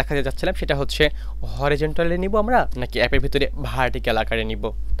যেটা দেখাতে যাচ্ছিলাম সেটা হচ্ছে হরিজন্টালে নিব আমরা নাকি অ্যাপের ভিতরে ভার্টিক্যাল আকারে নিব,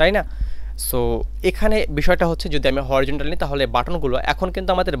 তাই না। সো এখানে বিষয়টা হচ্ছে, যদি আমি হরিজন্টাল নিই তাহলে বাটনগুলো, এখন কিন্তু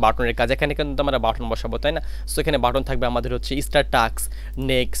আমাদের বাটনের কাজ, এখানে কিন্তু আমরা বাটন বসাবো, তাই না। সো এখানে বাটন থাকবে আমাদের হচ্ছে স্টার টাস্ক,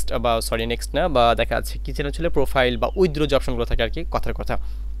 নেক্সট, বা সরি নেক্সট না, বা দেখা যাচ্ছে কি যেন ছিল প্রোফাইল বা উইথড্র যে অপশনগুলো থাকে আর কি, কথার কথা।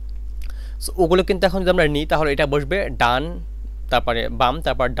 সো ওগুলো কিন্তু এখন যদি আমরা নিই তাহলে এটা বসবে ডান, তারপরে বাম,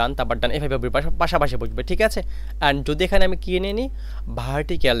 তারপর ডান, তারপর ডান, এভাবে পাশাপাশি বসবে, ঠিক আছে। অ্যান্ড যদি এখানে আমি কী নিয়ে নিই,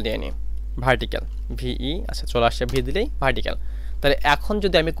 ভার্টিক্যাল নিয়ে নিই, ভার্টিক্যাল ভিই, আচ্ছা চলে আসছে, ভি দিলেই ভার্টিক্যাল। তাহলে এখন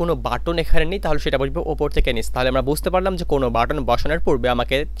যদি আমি কোনো বাটন এখানে নিই তাহলে সেটা বসবে ওপর থেকে নিচ। তাহলে আমরা বুঝতে পারলাম যে কোনো বাটন বসানোর পূর্বে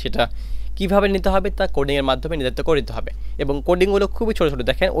আমাকে সেটা কীভাবে নিতে হবে তা কোডিংয়ের মাধ্যমে নির্ধারিত করে দিতে হবে। এবং কোডিংগুলো খুবই ছোটো ছোটো,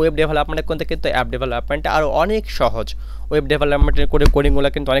 দেখেন ওয়েব ডেভেলপমেন্টের করতে কিন্তু অ্যাপ ডেভেলপমেন্টটা আরও অনেক সহজ, ওয়েব ডেভেলপমেন্টের কোডিংগুলো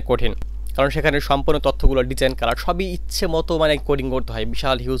কিন্তু অনেক কঠিন, কারণ সেখানে সম্পূর্ণ তথ্যগুলো ডিজাইন কালার সবই ইচ্ছে মতো মানে কোডিং করতে হয়,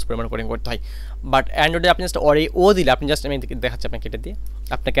 বিশাল হিউজ পরিমাণ কোডিং করতে হয়। বাট অ্যান্ড্রয়েডে আপনি জাস্ট ও দিলে, আপনি জাস্ট, আমি দেখাচ্ছি আপনাকে এটা দিয়ে,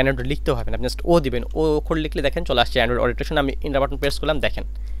 আপনাকে অ্যান্ড্রয়েড লিখতেও হবে না, আপনি জাস্ট ও দিবেন, ও অক্ষর লিখলে দেখেন চলে আসছে অ্যান্ড্রয়েড ওরিয়েন্টেশন। আমি ইন্টার বাটন প্রেস করলাম, দেখেন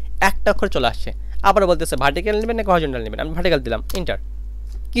একটা অক্ষর চলে আসছে। আবার বলতেছে ভার্টিক্যাল নেবেন নাকি হরিজন্টাল নেবেন, আমি ভার্টিক্যাল দিলাম, ইন্টার।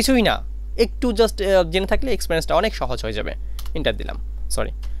 কিছুই না, একটু জাস্ট জেনে থাকলে এক্সপিরিয়েন্সটা অনেক সহজ হয়ে যাবে। ইন্টার দিলাম,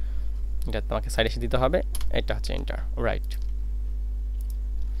 সরি এটা তোমাকে সাইড এসে দিতে হবে, এটা হচ্ছে ইন্টার, রাইট।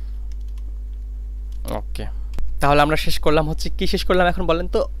 ওকে, তাহলে আমরা শেষ করলাম হচ্ছে কি শেষ করলাম এখন বলেন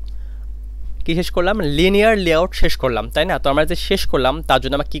তো, কি শেষ করলাম, লিনিয়ার লেআউট শেষ করলাম, তাই না। তো আমরা যে শেষ করলাম তার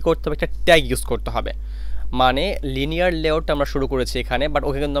জন্য আমরা কী করতে হবে, একটা ট্যাগ ইউজ করতে হবে। মানে লিনিয়ার লেআউট আমরা শুরু করেছি এখানে, বাট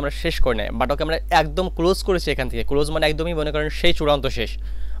ওকে কিন্তু আমরা শেষ করে নেই, বাট ওকে আমরা একদম ক্লোজ করেছি এখান থেকে। ক্লোজ মানে একদমই মনে করেন সেই চূড়ান্ত শেষ,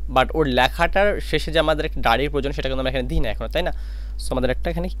 বাট ওর লেখাটার শেষে যে আমাদের একটা দাড়ির প্রয়োজন সেটা কিন্তু আমরা এখানে দিই না এখনো, তাই না। সো আমাদের একটা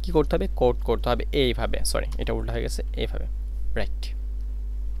এখানে কী করতে হবে, কোড করতে হবে এইভাবে, সরি এটা উল্টা হয়ে গেছে, এইভাবে, রাইট।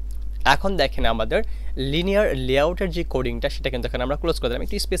 এখন দেখেন আমাদের লিনিয়ার লেআউটের যে কোডিংটা সেটা কিন্তু এখানে আমরা ক্লোজ করে দিলাম,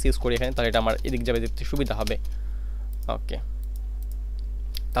 একটু স্পেস ইউজ করি এখানে, তাহলে এটা আমার এদিক যাবে দেখতে সুবিধা হবে। ওকে,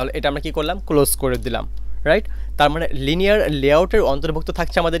 তাহলে এটা আমরা কি করলাম, ক্লোজ করে দিলাম, রাইট। তার মানে লিনিয়ার লেআউটের অন্তর্ভুক্ত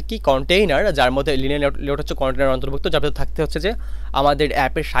থাকছে আমাদের কি, কন্টেইনার, যার মধ্যে লিনিয়ার লেআউট হচ্ছে কন্টেইনার অন্তর্ভুক্ত, যার মধ্যে থাকতে হচ্ছে যে আমাদের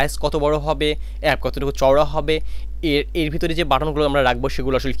অ্যাপের সাইজ কত বড় হবে, অ্যাপ কতটুকু চওড়া হবে, এর ভিতরে যে বাটনগুলো আমরা রাখবো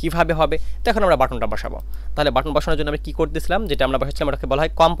সেগুলো আসলে কীভাবে হবে, তখন আমরা বাটনটা বসাবো। তাহলে বাটন বসানোর জন্য আমরা কী করতেছিলাম, যেটা আমরা বসাচ্ছিলাম ওটাকে বলা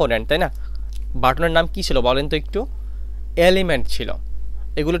হয় কম্পোনেন্ট, তাই না। বাটনের নাম কী ছিল বলেন তো একটু, এলিমেন্ট ছিল।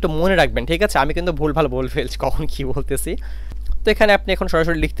 এগুলো একটু মনে রাখবেন, ঠিক আছে। আমি কিন্তু ভুলভাল বলে ফেলছি কখন কী বলতেছি। তো এখানে আপনি এখন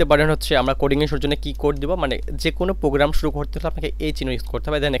সরাসরি লিখতে পারেন হচ্ছে আমরা কোডিংয়ের জন্য কী কোড দেবো, মানে যে কোনো প্রোগ্রাম শুরু করতে হলে আপনাকে এই চিহ্ন ইউজ করতে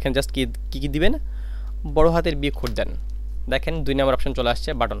হবে। দেন এখানে জাস্ট কী দিবেন, বড় হাতের বি কোড দেন, দেখেন 2 নম্বর অপশন চলে আসছে,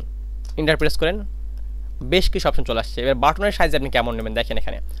 বাটন, ইন্টার প্রেস করেন, বেশ কিছু অপশন চলে আসছে। এবার বাটনের সাইজ আপনি কেমন নেবেন, দেখেন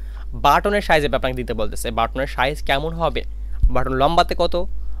এখানে বাটনের সাইজ আপনাকে দিতে বলতেছে, বাটনের সাইজ কেমন হবে, বাটন লম্বাতে কত,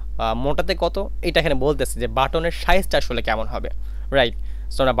 মোটাতে কত, এটা এখানে বলতেছে যে বাটনের সাইজটা আসলে কেমন হবে, রাইট।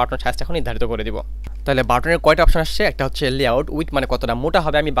 সো আমরা বাটনের সাইজটা এখন নির্ধারিত করে দিব। তাহলে বাটনের কয়টা অপশন আসছে, একটা হচ্ছে লেআউট উইথ মানে কতটা মোটা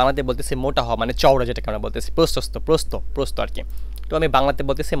হবে, আমি বাংলাতে বলতেছি মোটা হওয়া মানে চওড়া, যেটাকে আমরা বলতেছি প্রস্থ আর কি। তো আমি বাংলাতে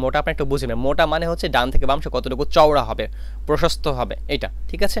বলতেছি মোটা, আপনি একটু বুঝবেন, মোটা মানে হচ্ছে ডান থেকে বাম কতটুকু চওড়া হবে, প্রশস্ত হবে, এটা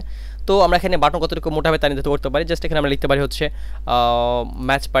ঠিক আছে। তো আমরা এখানে বাটন কতটুকু মোটা হবে তা নির্ধারিত করতে পারি। জাস্ট এখানে আমরা লিখতে পারি হচ্ছে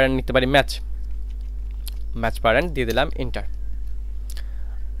ম্যাচ প্যারেন্ট, নিতে পারি ম্যাচ প্যারেন্ট দিয়ে দিলাম, ইন্টার।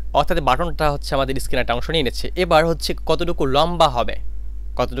 অর্থাৎ বাটনটা হচ্ছে আমাদের স্ক্রিনের একটা অংশ নিয়ে নিচ্ছে। এবার হচ্ছে কতটুকু লম্বা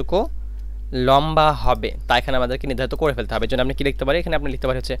হবে, তা এখানে আমাদেরকে নির্ধারিত করে ফেলতে হবে। জন্য আপনি কি লিখতে পারি, এখানে আপনি লিখতে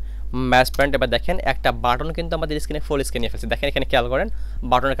পারি হচ্ছে ম্যাচ প্যারেন্ট। এবার দেখেন একটা বাটন কিন্তু আমাদের স্ক্রিনে ফুল স্ক্রিন নিয়ে ফেলছে, দেখেন এখানে খেয়াল করেন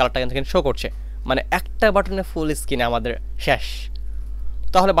বাটনের কালারটা কিন্তু শো করছে, মানে একটা বাটনে ফুল স্ক্রিনে আমাদের শেষ।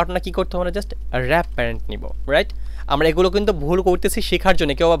 তাহলে বাটনটা কী করতে হবে, আমরা জাস্ট র্যাপ প্যারেন্ট নিব, রাইট? আমরা এগুলো কিন্তু ভুল করতেছি শেখার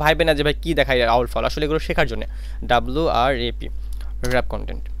জন্য, কেউ ভাইবে না যে ভাই কী দেখায় আউল ফল, আসলে এগুলো শেখার জন্য। WRAP rap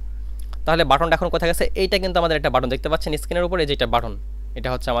content. তাহলে বাটনটা এখন কোথায় গেছে, এইটা কিন্তু আমাদের একটা বাটন দেখতে পাচ্ছেন স্ক্রিনের উপরে, যেটা বাটন, এটা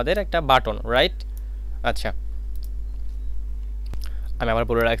হচ্ছে আমাদের একটা বাটন, রাইট? আচ্ছা, আমি আবার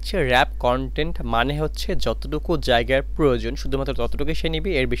বলে রাখছি, র্যাপ কন্টেন্ট মানে হচ্ছে যতটুকু জায়গার প্রয়োজন শুধুমাত্র ততটুকুই সে নিবে,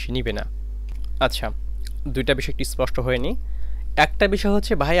 এর বেশি নিবে না। আচ্ছা, দুইটা বিষয় একটু স্পষ্ট হয়নি। একটা বিষয়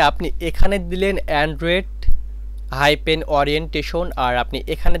হচ্ছে ভাই আপনি এখানে দিলেন অ্যান্ড্রয়েড হাইপেন ওরিয়েন্টেশন আর আপনি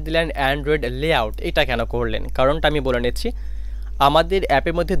এখানে দিলেন অ্যান্ড্রয়েড লেআউট, এটা কেন করলেন? কারণটা আমি বলে নিচ্ছি। আমাদের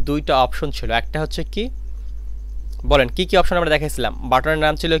অ্যাপের মধ্যে দুইটা অপশন ছিল, একটা হচ্ছে কি বলেন, কি কি অপশন আমরা দেখাইছিলাম? বাটনের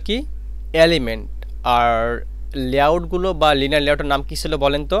নাম ছিল কি এলিমেন্ট, আর লেআউটগুলো বা লিনিয়ার লেআউটের নাম কি ছিল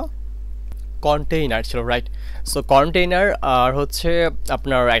বলেন তো? কন্টেইনার ছিল, রাইট? সো কন্টেইনার আর হচ্ছে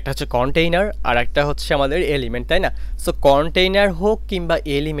আপনার একটা হচ্ছে কন্টেইনার আর একটা হচ্ছে আমাদের এলিমেন্ট, তাই না? সো কন্টেইনার হোক কিংবা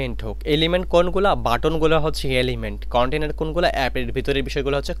এলিমেন্ট হোক, এলিমেন্ট কোনগুলো? বাটনগুলো হচ্ছে এলিমেন্ট, কন্টেইনার কোনগুলো? অ্যাপের ভিতরের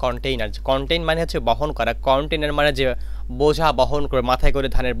বিষয়গুলো হচ্ছে কন্টেইনার। কন্টেইন মানে হচ্ছে বহন করা, কন্টেইনার মানে যে বোঝা বহন করে, মাথায় করে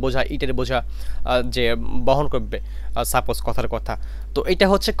ধানের বোঝা, ইটের বোঝা যে বহন করবে, সাপোজ কথার কথা, তো এটা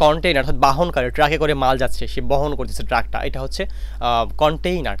হচ্ছে কন্টেইনার, অর্থাৎ বাহন করে, ট্রাকে করে মাল যাচ্ছে, সে বহন করতেছে ট্রাকটা, এটা হচ্ছে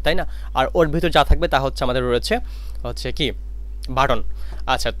কন্টেইনার, তাই না? আর ওর ভিতর যা থাকবে তা হচ্ছে আমাদের রয়েছে হচ্ছে কি বাটন।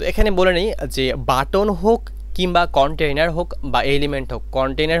 আচ্ছা, তো এখানে বলে নিই যে বাটন হোক কিংবা কন্টেইনার হোক বা এলিমেন্ট হোক,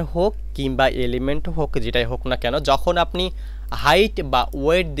 কন্টেইনার হোক কিংবা এলিমেন্ট হোক, যেটাই হোক না কেন, যখন আপনি হাইট বা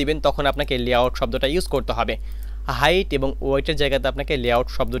ওয়েট দিবেন তখন আপনাকে লেআউট শব্দটা ইউজ করতে হবে। হাইট এবং ওয়েটের জায়গাতে আপনাকে লেআউট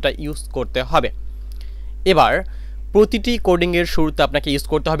শব্দটা ইউজ করতে হবে। এবার প্রতিটি কোডিংয়ের শুরুতে আপনাকে ইউজ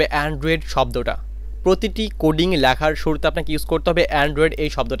করতে হবে অ্যান্ড্রয়েড শব্দটা, প্রতিটি কোডিং লেখার শুরুতে আপনাকে ইউজ করতে হবে অ্যান্ড্রয়েড, এই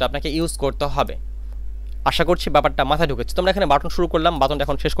শব্দটা আপনাকে ইউজ করতে হবে। আশা করছি ব্যাপারটা মাথায় ঢুকেছে। তোমরা এখানে বাটন শুরু করলাম, বাটনটা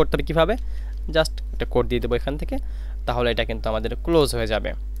এখন শেষ করতে হবে কীভাবে? জাস্ট একটা কোড দিয়ে দেবো এখান থেকে, তাহলে এটা কিন্তু আমাদের ক্লোজ হয়ে যাবে।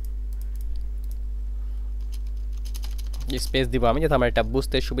 স্পেস দিব আমি যাতে আমার এটা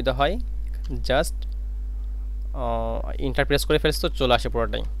বুঝতে সুবিধা হয়। জাস্ট ইন্টারপ্রেস করে ফেলছি তো চলে আসে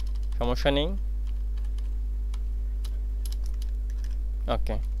পুরোটাই, সমস্যা নেই।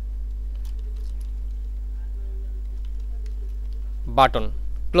 ওকে, বাটন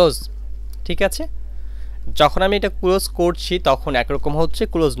ক্লোজ, ঠিক আছে। যখন আমি এটা ক্লোজ করছি তখন একরকম হচ্ছে,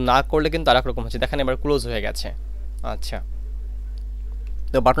 ক্লোজ না করলে কিন্তু আর একরকম হচ্ছে। দেখেন এবার ক্লোজ হয়ে গেছে। আচ্ছা,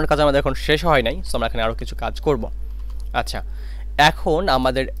 তো বাটনের কাজ আমাদের এখন শেষ হয় নাই, সো আমরা এখানে আরও কিছু কাজ করব। আচ্ছা, এখন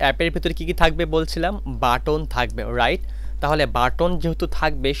আমাদের অ্যাপের ভিতরে কী কী থাকবে বলছিলাম? বাটন থাকবে, রাইট? তাহলে বাটন যেহেতু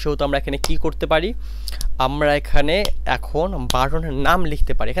থাকবে সেহেতু আমরা এখানে কি করতে পারি? আমরা এখানে এখন বাটনের নাম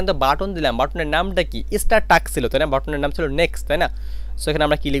লিখতে পারি। এখানে তো বাটন দিলাম, বাটনের নামটা কি? স্টার টাক ছিল, তাই না? বাটনের নাম ছিল নেক্সট, তাই না? সো এখানে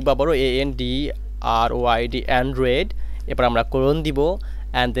আমরা কি লিখবো বড়? ANDROID অ্যান্ড্রয়েড, এরপর আমরা কোলন দিব,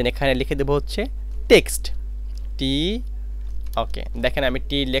 অ্যান্ড দেন এখানে লিখে দেবো হচ্ছে টেক্সট টি। ওকে, দেখেন আমি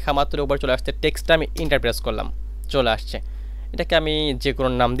টি লেখা মাত্র উপর চলে আসছে, টেক্সটটা আমি ইন্টারপ্রেস করলাম, চলে আসছে। এটাকে আমি যে কোনো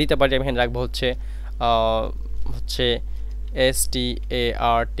নাম দিতে পারি, আমি এখানে রাখবো হচ্ছে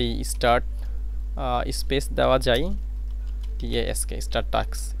START স্টার্ট, স্পেস দেওয়া যায়, TASK স্টার্ট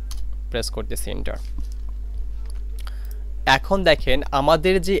টাক্স, প্রেস করতেছি এন্টার। এখন দেখেন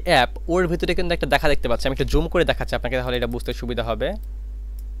আমাদের যে অ্যাপ, ওর ভিতরে কিন্তু একটা দেখতে পাচ্ছি, আমি একটু জুম করে দেখাচ্ছি আপনাকে, তাহলে এটা বুঝতে সুবিধা হবে।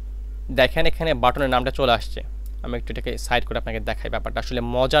 দেখেন এখানে বাটনের নামটা চলে আসছে, আমি একটু এটাকে সাইড করে আপনাকে দেখাই। ব্যাপারটা আসলে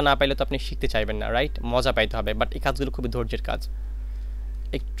মজা না পাইলে তো আপনি শিখতে চাইবেন না, রাইট? মজা পাইতে হবে, বাট এই কাজগুলো খুবই ধৈর্যের কাজ।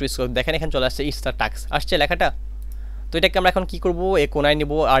 একটু দেখেন এখানে চলে আসছে স্টার টাক্স, আসছে লেখাটা। তো এটাকে আমরা এখন কী করবো? এ কোনায়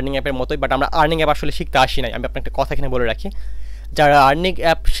নিব আর্নিং অ্যাপের মতোই, বাট আমরা আর্নিং অ্যাপ আসলে শিখতে আসি নাই। আমি আপনাকে একটা কথা এখানে বলে রাখি, যারা আর্নিং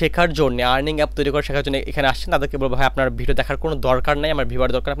অ্যাপ শেখার জন্য, আর্নিং অ্যাপ তৈরি করে শেখার জন্য এখানে আসছেন, তাদেরকে বলবো ভাই আপনার ভিডিও দেখার কোনো দরকার নাই, আমার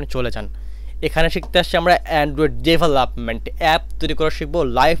ভিউয়ার দরকার, আপনি চলে যান। এখানে শিখতে আসছি আমরা অ্যান্ড্রয়েড ডেভেলপমেন্ট, অ্যাপ তৈরি করা শিখবো,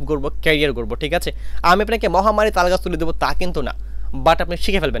 লাইফ গড়বো, ক্যারিয়ার গড়বো, ঠিক আছে? আমি আপনাকে মহামারী তালগাছ তুলে দেবো তা কিন্তু না, বাট আপনি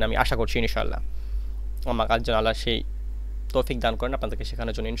শিখে ফেলবেন, আমি আশা করছি ইনশাল্লাহ। আমার কাজ যেন আল্লাহ সেই তৌফিক দান করেন আপনাদেরকে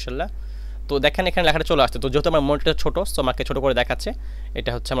শেখানোর জন্য ইনশাল্লাহ। তো দেখেন এখানে লেখাটা চলে আসছে, তো যেহেতু আমার মনিটরটা ছোটো, সো আমাকে ছোটো করে দেখাচ্ছে। এটা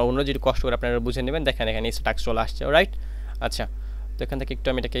হচ্ছে আমার অন্য যদি কষ্ট করে আপনারা বুঝে নেবেন। দেখেন এখানে টাক্স চলে আসছে, রাইট? আচ্ছা, তো এখান থেকে একটু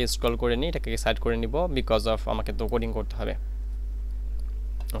আমি এটাকে স্ক্রল করে নিই, এটাকে সাইড করে নিব, বিকজ অফ আমাকে তো কোডিং করতে হবে।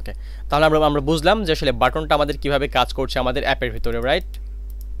 ওকে, তাহলে আমরা বুঝলাম যে আসলে বাটনটা আমাদের কীভাবে কাজ করছে আমাদের অ্যাপের ভিতরে, রাইট?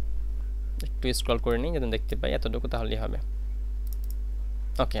 একটু স্ক্রল করে নিই যাতে দেখতে পাই, এতটুকু তাহলেই হবে।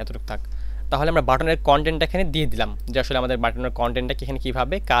 ওকে, এতটুকু থাক। তাহলে আমরা বাটনের কন্টেন্টটা এখানে দিয়ে দিলাম যে আসলে আমাদের বাটনের কন্টেন্টটা এখানে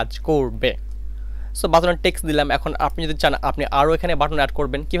কীভাবে কাজ করবে। সো বাটনের টেক্সট দিলাম। এখন আপনি যদি চান আপনি আরও এখানে বাটন অ্যাড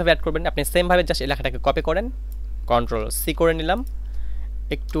করবেন, কীভাবে অ্যাড করবেন? আপনি সেমভাবে জাস্ট এই লেখাটাকে কপি করেন, Ctrl+C করে নিলাম,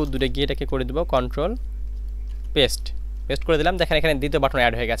 একটু দূরে গিয়ে এটাকে করে দেবো Ctrl পেস্ট করে দিলাম। দেখেন এখানে দ্বিতীয় বাটন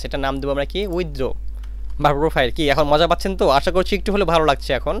অ্যাড হয়ে গেছে, এটা নাম দেবো আমরা কি? উইথড্র বা প্রোফাইল। কি এখন মজা পাচ্ছেন তো? আশা করছি একটু হলে ভালো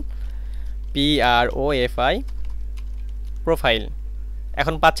লাগছে। এখন PROFI প্রোফাইল,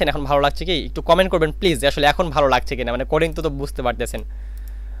 এখন পাচ্ছেন? এখন ভালো লাগছে কি? একটু কমেন্ট করবেন প্লিজ যে আসলে এখন ভালো লাগছে কিনা, মানে কোডিং তো বুঝতে পারতেছেন।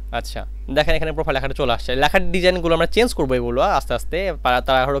 আচ্ছা, দেখেন এখানে প্রোফাইল লেখাটা চলে আসছে। লেখার ডিজাইনগুলো আমরা চেঞ্জ করবো, এগুলো আস্তে আস্তে,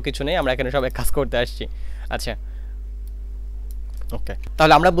 তাড়াহুড়ো কিছু নেই, আমরা এখানে সবাই কাজ করতে আসছি। আচ্ছা ওকে,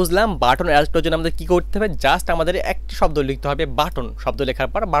 তাহলে আমরা বুঝলাম বাটন অ্যাড করার জন্য আমাদের কী করতে হবে। জাস্ট আমাদের একটি শব্দ লিখতে হবে বাটন। শব্দ লেখার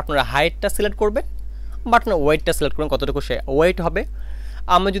পর বাটনের হাইটটা সিলেক্ট করবেন, বাটনের ওয়েটটা সিলেক্ট করবেন, কতটুকু সে ওয়েট হবে।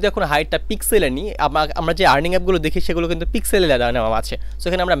 আমরা যদি এখন হাইটটা পিক্সেলে নিই, আমরা যে আর্নিং অ্যাপগুলো দেখি সেগুলো কিন্তু পিক্সেলে নেওয়া আছে। সো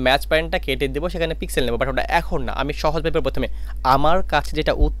এখানে আমরা ম্যাচ প্যারেন্টটা কেটে দেবো, সেখানে পিক্সেল নেবো, বাট ওটা এখন না। আমি সহজভাবে প্রথমে আমার কাছে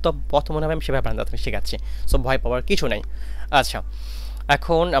যেটা উত্তম পথ মনে হবে আমি সেভাবে আপনাদের শেখাচ্ছি। সো ভয় পাওয়ার কিছু নেই। আচ্ছা,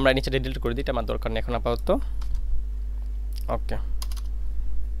 এখন আমরা নিচে ডিলিট করে দিই, এটা আমার দরকার নেই এখন আপাতত। ওকে,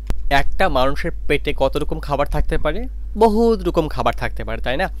 একটা মানুষের পেটে কত রকম খাবার থাকতে পারে? বহুত রকম খাবার থাকতে পারে,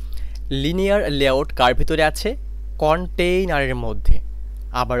 তাই না? লিনিয়ার লেআউট কার ভিতরে আছে? কন্টেইনারের মধ্যে।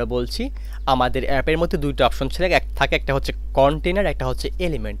 আবারও বলছি, আমাদের অ্যাপের মধ্যে দুইটা অপশন থাকে, একটা হচ্ছে কন্টেইনার, একটা হচ্ছে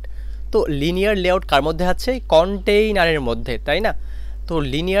এলিমেন্ট। তো লিনিয়ার লেআউট কার মধ্যে আছে? কন্টেইনারের মধ্যে, তাই না? তো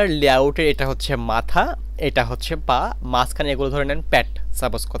লিনিয়ার লেআউটের এটা হচ্ছে মাথা, এটা হচ্ছে পা, মাঝখানে এগুলো ধরে নেন প্যাট,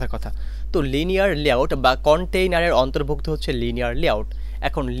 সাপোজ কথা। তো লিনিয়ার লেআউট বা কন্টেইনারের অন্তর্ভুক্ত হচ্ছে লিনিয়ার লেআউট।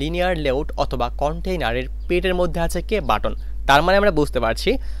 এখন লিনিয়ার লেআউট অথবা কন্টেইনারের পেটের মধ্যে আছে কে? বাটন। তার মানে আমরা বুঝতে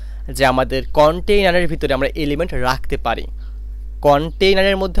পারছি যে আমাদের কন্টেইনারের ভিতরে আমরা এলিমেন্ট রাখতে পারি,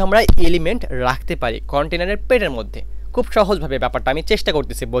 কন্টেইনারের মধ্যে আমরা এলিমেন্ট রাখতে পারি, কন্টেইনারের পেটের মধ্যে। খুব সহজভাবে ব্যাপারটা আমি চেষ্টা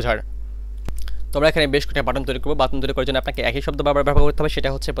করতেছি বোঝার। তোমরা এখানে বেশ কয়েকটা বাটন তৈরি করবো। বাটন তৈরি করার জন্য আপনাকে একই শব্দ ব্যবহার করতে হবে, সেটা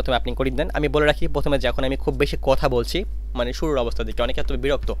হচ্ছে প্রথমে আপনি করে দেন। আমি বলে রাখি প্রথমে, যখন আমি খুব বেশি কথা বলছি, মানে শুরুর অবস্থা দিকে অনেকে এত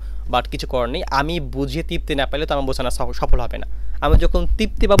বিরক্ত, বাট কিছু করার নেই। আমি বুঝিয়ে তৃপ্তি না পেলে তো আমার বোঝানো সফল হবে না। আমি যখন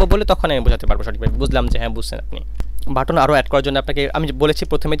তৃপ্তি পাবো বলে তখন আমি বোঝাতে পারবো সঠিকভাবে, বুঝলাম যে হ্যাঁ বুঝছেন আপনি। বাটন আরও অ্যাড করার জন্য আপনাকে আমি বলেছি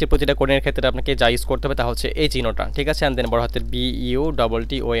প্রথমে যে প্রতিটা কোডের ক্ষেত্রে আপনাকে যা ইউজ করতে হবে তা হচ্ছে এই চিহ্নটা, ঠিক আছে? অ্যান্ড দেন বড় হাতের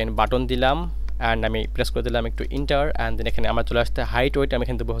BUTTON বাটন দিলাম, অ্যান্ড আমি প্রেস করে দিলাম একটু ইন্টার, অ্যান্ড দেন এখানে আমার চলে আসতে হাইট ওয়েট, আমি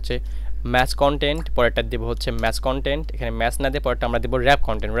এখানে দেবো হচ্ছে ম্যাচ কন্টেন্ট, পরেরটা দেবো হচ্ছে ম্যাচ কন্টেন্ট, এখানে ম্যাচ না দিয়ে পরেরটা আমরা দেবো র্যাপ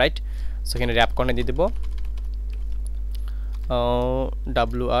কন্টেন্ট, রাইট? সো এখানে র্যাপ কন্টেন্ট দিয়ে দেবো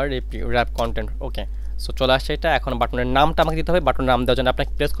WRAP র্যাপ কন্টেন্ট। ওকে, সো চলে আসছে এটা। এখন বাটনের নামটা আমাকে দিতে হবে। বাটনের নাম দেওয়ার জন্য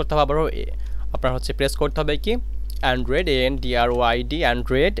আপনাকে প্রেস করতে হবে, আবারও আপনার হচ্ছে প্রেস করতে হবে কি অ্যান্ড্রয়েড, ANDROID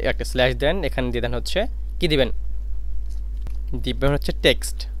অ্যান্ড্রয়েড, একটা স্ল্যাশ দেন, এখানে দিয়ে দেন হচ্ছে কি দিবেন হচ্ছে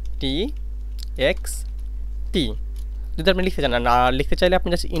টেক্সট, TXT। যদি আপনি লিখতে চান না, লিখতে চাইলে আপনি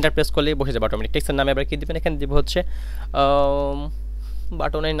জাস্ট ইন্টার প্রেস করলেই বসে যাবে অটোমেটিক। টেক্সটের নামে এবার কি দিবেন, এখানে দিব হচ্ছে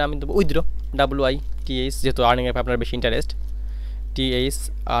বাটনের নামে দেবো উইথড্র, WITH, যেহেতু আর্নিং অ্যাপে আপনার বেশি interest,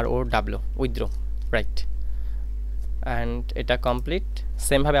 THROW withdraw, right? And এটা কমপ্লিট।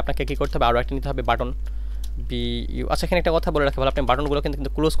 সেমভাবে আপনাকে কী করতে হবে, আরও একটা নিতে হবে বাটন BU। আচ্ছা, এখানে একটা কথা বলে রাখতে ভালো, আপনি বাটনগুলো কিন্তু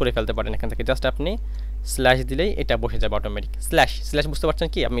ক্লোজ করে ফেলতে পারেন এখান থেকে, জাস্ট আপনি স্ল্যাশ দিলেই এটা বসে যাবে অটোমেটিক। স্ল্যাশ বুঝতে পারছেন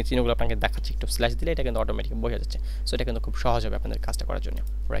কি? আমি চিহ্নগুলো আপনাকে দেখাচ্ছি একটু। স্ল্যাশ দিলে এটা কিন্তু অটোমেটিক বসে যাচ্ছে। সো এটা কিন্তু খুব সহজ হবে আপনাদের কাজটা করার জন্য,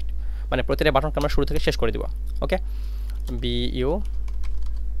 রাইট? মানে প্রতিটা বাটনকে আমরা শুরু থেকে শেষ করে দেবো। ওকে, BU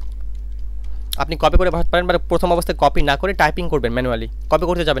আপনি কপি করে পাঠাতে পারেন, বা প্রথম অবস্থায় কপি না করে টাইপিং করবেন ম্যানুয়ালি। কপি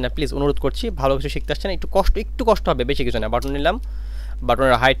করতে যাবেন না প্লিজ, অনুরোধ করছি। ভালো কিছু শিখতে আসছেন, একটু কষ্ট হবে, বেশি কিছু না। বাটন নিলাম,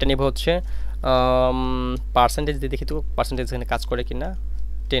 বাটনের হাইটটা নিব হচ্ছে পার্সেন্টেজ দিয়ে দেখি তো পার্সেন্টেজ এখানে কাজ করে কি না,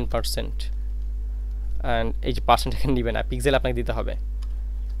 10%। অ্যান্ড এই যে পার্সেন্ট এখানে দিবে না, পিক্সেল আপনাকে দিতে হবে।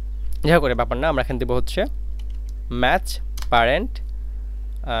 যাই করে ব্যাপার না, আমরা এখানে দেবো হচ্ছে ম্যাচ প্যারেন্ট,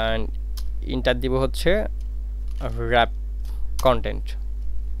 অ্যান্ড ইন্টার দিব হচ্ছে র্যাপ কন্টেন্ট।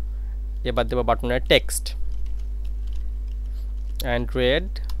 এবার দেবো বাটনের টেক্সট, অ্যান্ড্রয়েড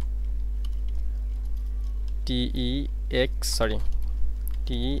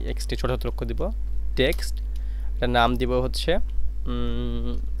TEXT ছোট হাতের অক্ষর দিব, টেক্সট। এটার নাম দিব হচ্ছে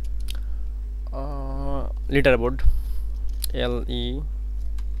লিডার বোর্ড, LE।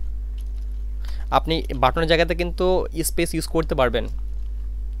 আপনি বাটনের জায়গাতে কিন্তু স্পেস ইউজ করতে পারবেন,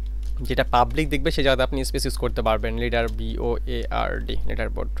 যেটা পাবলিক দেখবে সেই জায়গাতে আপনি স্পেস ইউজ করতে পারবেন। Leader BOARD leader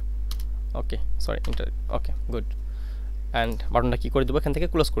board. Okay, sorry inter. Okay, good. And বাটনটা কী করে দেবো, এখান থেকে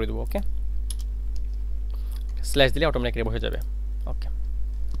ক্লোজ করে দেবো। ওকে, স্ল্যাশ দিলে অটোমেটিকলি বসে যাবে। ওকে,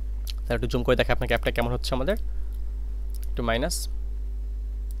 তাহলে একটু জুম করে দেখে আপনাকে অ্যাপটা কেমন হচ্ছে আমাদের, একটু মাইনাস।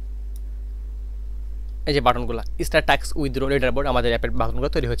 এই যে বাটনগুলো star tax withdraw leader board, আমাদের অ্যাপের বাটনগুলো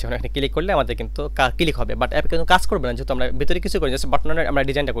তৈরি হচ্ছে। এখানে ক্লিক করলে আমাদের কিন্তু ক্লিক হবে, বাট অ্যাপে কিন্তু কাজ করবে না, যেহেতু আমরা ভিতরে কিছু করি, জাস্ট বাটনের আমরা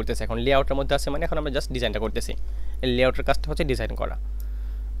ডিজাইনটা করতেছি। এখন লেআউটের মধ্যে আছে, মানে এখন আমরা জাস্ট ডিজাইনটা করতেছি। এই লেআউটের কাজটা হচ্ছে ডিজাইন করা।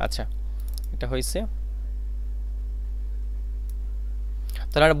 আচ্ছা, এটা হয়েছে।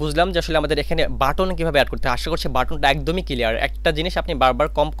 তাহলে আমরা বুঝলাম যে আসলে আমাদের এখানে বাটন কীভাবে অ্যাড করতে হয়। আশা করছি বাটনটা একদমই ক্লিয়ার। একটা জিনিস আপনি বারবার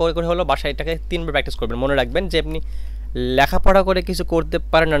কম করে হলো বাসায় এটাকে 3বার প্র্যাকটিস করবেন। মনে রাখবেন যে আপনি লেখাপড়া করে কিছু করতে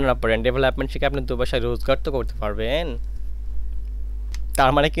পারেন না পারেন, ডেভেলপমেন্ট শিখে আপনি 2 পয়সা রোজগার তো করতে পারবেন।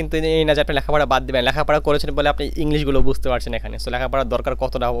 তার মানে কিন্তু এই না যে আপনি লেখাপড়া বাদ দিবেন, লেখাপড়া করেছেন বলে আপনি ইংলিশগুলো বুঝতে পারছেন এখানে। সো লেখাপড়ার দরকার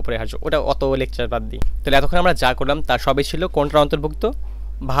কতটা অপরিহার্য, ওটা অত লেকচার বাদ দিই। তাহলে এতক্ষণ আমরা যা করলাম তার সবই ছিল কোনটার অন্তর্ভুক্ত,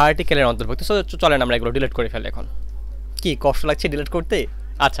 ভার্টিক্যালের অন্তর্ভুক্ত। সো চলেন আমরা এগুলো ডিলিট করে ফেলি এখন। কি কষ্ট লাগছে ডিলিট করতে?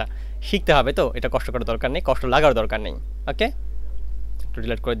 আচ্ছা শিখতে হবে তো, এটা কষ্ট করার দরকার নেই, কষ্ট লাগার দরকার নেই। ওকে একটু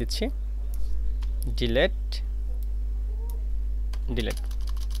ডিলিট করে দিচ্ছি, ডিলিট ডিলিট।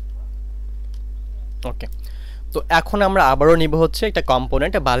 ওকে তো এখন আমরা আবারও নিব হচ্ছে একটা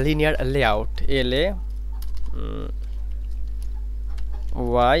কম্পোনেন্ট বা linear layout,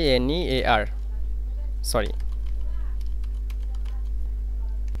 LAYNEAR, sorry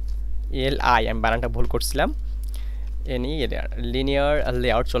LI, আমি বানানটা ভুল করছিলাম, NEAR, লিনিয়ার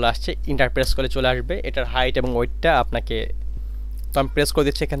লেআউট চলে আসছে। ইন্টারপ্রেস করে চলে আসবে, এটার হাইট এবং ওয়েটটা আপনাকে, তো আমি প্রেস করে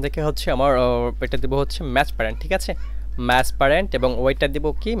দিচ্ছি এখান থেকে হচ্ছে আমার এটা দেবো হচ্ছে ম্যাচ প্যারেন্ট, ঠিক আছে, ম্যাচ প্যারেন্ট, এবং ওয়েটটা দেবো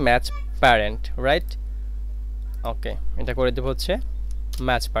কি ম্যাচ প্যারেন্ট, রাইট। ওকে এটা করে দেবো হচ্ছে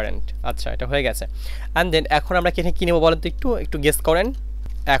ম্যাচ প্যারেন্ট। আচ্ছা এটা হয়ে গেছে। অ্যান্ড দেন এখন আমরা এখানে কী নেবো বলেন তো, একটু একটু গেস করেন।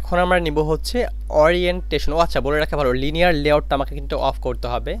 এখন আমরা নিব হচ্ছে ওরিয়েন্টেশন। ও আচ্ছা বলে রাখা ভালো, লিনিয়ার লেআউটটা আমাকে কিন্তু অফ করতে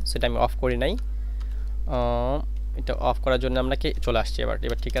হবে, সেটা আমি অফ করি নাই। এটা অফ করার জন্য আমরা কি চলে আসছি এবার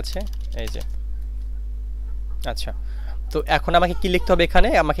ঠিক আছে, এই যে। আচ্ছা তো এখন আমাকে কি লিখতে হবে এখানে,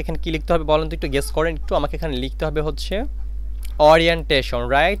 আমাকে এখানে কি লিখতে হবে বলেন তো, একটু গেস করেন একটু। আমাকে এখানে লিখতে হবে হচ্ছে ওরিয়েন্টেশন,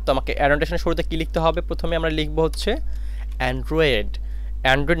 রাইট। তো আমাকে ওরিয়েন্টেশনের শুরুতে কি লিখতে হবে, প্রথমে আমরা লিখব হচ্ছে অ্যান্ড্রয়েড।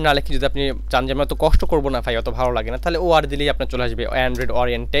 অ্যান্ড্রয়েড না লিখে যদি আপনি চান যে আমি অত কষ্ট করবো না ভাই, অত ভালো লাগে না, তাহলে OR দিলেই আপনার চলে আসবে অ্যান্ড্রয়েড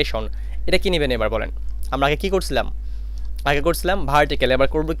ওরিয়েন্টেশন। এটা কি নেবেন এবার বলেন। আমরা আগে কী করছিলাম, আগে করছিলাম ভার্টিক্যাল, এবার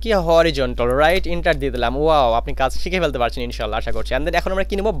করবো কি হরিজন্টাল, রাইট। ইন্টার দিয়ে দিলাম। ওয়াও আপনি কাজ শিখে ফেলতে পারছেন ইনশাল্লাহ, আশা করছি। অ্যান্ড দেন এখন আমরা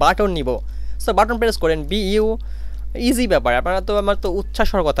কী নেবো, বাটন নিব। সো বাটন প্রেস করেন, BU, ইজি ব্যাপার। আপনারা তো আমার তো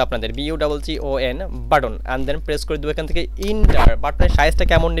উচ্ছ্বাসর কথা আপনাদের, BUTTON button. And then press করে দেবো এখান থেকে ইন্টার। বাটনের সাইজটা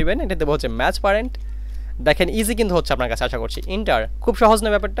কেমন নেবেন, এটা দেবো হচ্ছে ম্যাচ প্যারেন্ট। দেখেন ইজি কিন্তু হচ্ছে আপনার কাছে, আশা করছি। ইন্টার, খুব সহজ না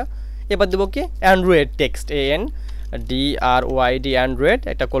ব্যাপারটা। এবার দেবো কি অ্যান্ড্রয়েড টেক্সট, ANDROID অ্যান্ড্রয়েড,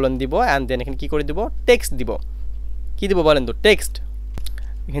 একটা কোলন দিব। অ্যান্ড দেন এখানে কী করে দিব, টেক্সট দিব। কী দিব বলেন তো, টেক্সট।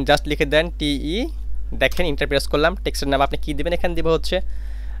 এখানে জাস্ট লিখে দেন TE। দেখেন ইন্টার প্রেস করলাম, টেক্সটের নাম আপনি কী দেবেন, এখানে দিব হচ্ছে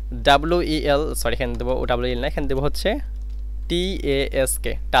WEL, সরি এখানে দেবো WEL না, এখানে দেবো হচ্ছে TASK,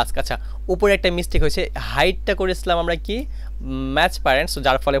 টাস্ক। আচ্ছা উপরে একটা মিস্টেক হয়েছে, হাইটটা করেছিলাম আমরা কি ম্যাচ প্যারেন্টস,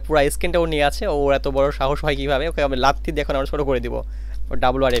 যার ফলে পুরো স্ক্রিনটাও নিয়ে আছে। ওর এত বড় সাহস হয় কীভাবে, ওকে আমি লাথি দিয়ে এখন আমরা ছোটো করে দিব, ও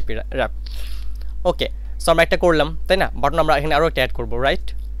WRAP র্যাপ। ওকে সো আমরা একটা করলাম তাই না, বাটন আমরা এখানে আরও একটা অ্যাড করবো, রাইট।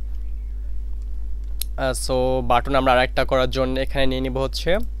 সো বাটন আমরা আরেকটা করার জন্য এখানে নিয়ে নিব হচ্ছে,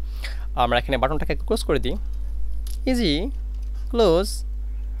 আমরা এখানে বাটনটাকে ক্লোজ করে দিই, ইজি ক্লোজ।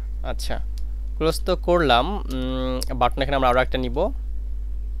 আচ্ছা ক্লোজ তো করলাম, বাটন এখানে আমরা আরও একটা নিব,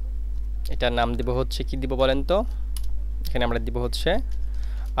 এটার নাম দিব হচ্ছে কি দিব বলেন তো, এখানে আমরা দিব হচ্ছে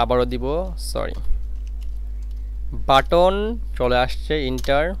আবারও দিব, সরি বাটন চলে আসছে,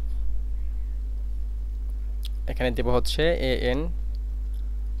 ইন্টার। এখানে দেব হচ্ছে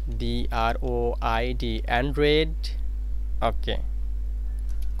ANDROID অ্যান্ড্রয়েড। ওকে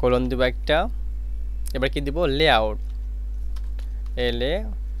কোলন দিব একটা। এবার কি দিব, লেআউট,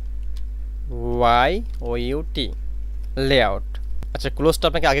 LAYOUT লেআউট। আচ্ছা ক্লোজটা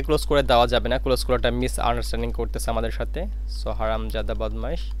আপনাকে আগে ক্লোজ করে দেওয়া যাবে না, ক্লোজ করাটা মিস আন্ডারস্ট্যান্ডিং করতেছে আমাদের সাথে, সো হারামজাদা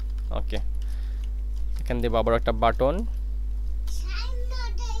বদমাইশ। ওকে এখানে দেবো আবার একটা বাটন।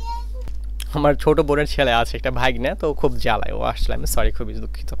 আমার ছোট বোনের ছেলে আছে একটা ভাগ্নে, তো খুব জ্বালায়, ও আসলে আমি সরি, খুবই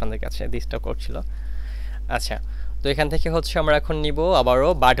দুঃখিত আপনাদের কাছে, ডিস্টার্ব করছিল। আচ্ছা তো এখান থেকে হচ্ছে আমরা এখন নিব আবারও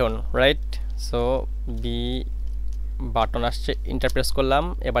বাটন, রাইট। সো বাটন আসছে, ইন্টারপ্রেস করলাম।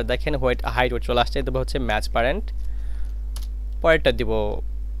 এবার দেখেন হাইট চলে আসছে, দেবো হচ্ছে ম্যাচ প্যারেন্ট। পরেরটা দিব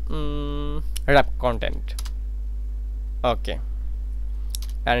rap content. Okay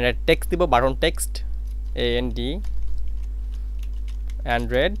and text দিব, button text, AND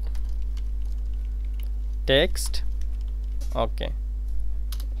Android text. ওকে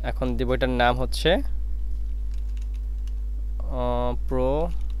এখন দিব এটার নাম হচ্ছে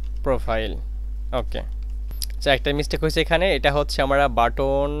প্রোফাইল। ওকে আচ্ছা একটা মিস্টেক হয়েছে এখানে, এটা হচ্ছে আমরা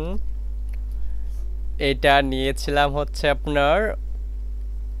বাটন এটা নিয়েছিলাম হচ্ছে আপনার,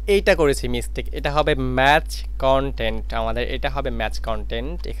 এইটা করেছি মিস্টেক, এটা হবে ম্যাচ কন্টেন্ট আমাদের, এটা হবে ম্যাচ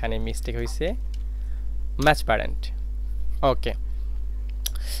কন্টেন্ট, এখানে মিস্টেক হয়েছে ম্যাচ প্যারেন্ট। ওকে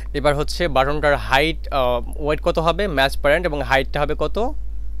এবার হচ্ছে বাটনটার হাইট ওয়েট কত হবে, ম্যাচ প্যারেন্ট, এবং হাইটটা হবে কত,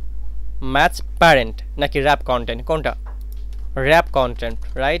 ম্যাচ প্যারেন্ট নাকি র্যাপ কন্টেন্ট, কোনটা, র্যাপ কন্টেন্ট,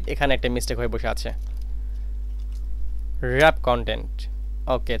 রাইট। এখানে একটা মিস্টেক হয়ে বসে আছে, র্যাপ কন্টেন্ট।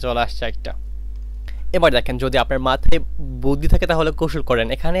 ওকে চলে আসছে একটা। এবার দেখেন যদি আপনার মাথায় বুদ্ধি থাকে তাহলে কৌশল করেন।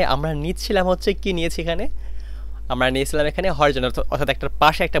 এখানে আমরা নিচ্ছিলাম হচ্ছে কি নিয়েছি, এখানে আমরা নিয়েছিলাম এখানে হরিজন্টাল, অর্থাৎ একটা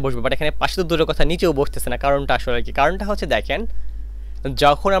পাশে একটা বসবে, বাট এখানে পাশে তো দুটো কথা, নিচেও বসতেছে না। কারণটা আসলে কি, কারণটা হচ্ছে দেখেন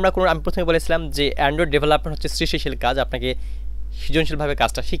যখন আমরা কোনো আমি প্রথমে বলেছিলাম যে অ্যান্ড্রয়েড ডেভেলপমেন্ট হচ্ছে সৃষ্টিশীল কাজ, আপনাকে সৃজনশীলভাবে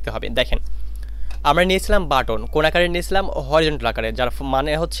কাজটা শিখতে হবে। দেখেন আমরা নিয়েছিলাম বাটন, কোন আকারে নিয়েছিলাম? হরিজন্টাল আকারে, যার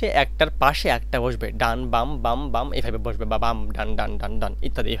মানে হচ্ছে একটার পাশে একটা বসবে, ডান বাম বাম বাম এইভাবে বসবে, বা বাম ডান ডান ডান ডান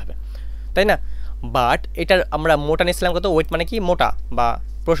ইত্যাদি এইভাবে, তাই না? বাট এটার আমরা মোটা নিয়েছিলাম কত? ওয়েট মানে কি? মোটা বা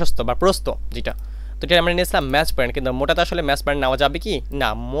প্রশস্ত বা প্রস্থ যেটা, তো এটা আমরা নিয়েছিলাম ম্যাচ পয়েন্ট। কিন্তু মোটাতে আসলে ম্যাচ পয়েন্ট নেওয়া যাবে কি না?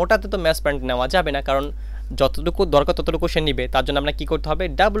 মোটাতে তো ম্যাচ পয়েন্ট নেওয়া যাবে না, কারণ যতটুকু দরকার ততটুকু সে নিবে। তার জন্য আমরা কী করতে হবে?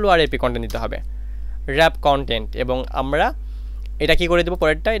 WRAP কন্টেন্ট দিতে হবে, র্যাপ কন্টেন্ট। এবং আমরা এটা কি করে দেবো?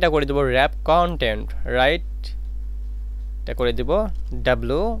 পরেরটা এটা করে দেবো র্যাপ কন্টেন্ট, রাইট? এটা করে দেবো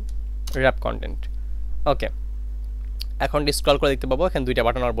র্যাপ কন্টেন্ট। ওকে, এখন স্ক্রল করে দেখতে পাবো এখানে দুইটা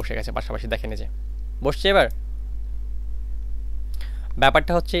বাটন আর বসে গেছে পাশাপাশি, দেখেন এই যে বসছে। এবার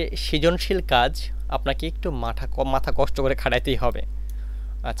ব্যাপারটা হচ্ছে সৃজনশীল কাজ আপনাকে একটু মাথা কষ্ট করে খাটাইতেই হবে।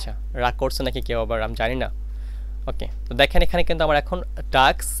 আচ্ছা, রাগ করছে নাকি কেউ আবার, আমি জানি না। ওকে, তো দেখেন এখানে কিন্তু আমার এখন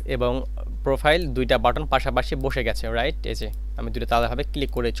টাস্ক এবং প্রোফাইল দুইটা বাটন পাশাপাশি বসে গেছে, রাইট? এই যে আমি দুটো আলাদাভাবে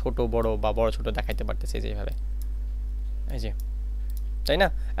ক্লিক করে ছোট বড় বা বড় ছোট দেখাইতে পারতেছি যেভাবে, এই যে, তাই না?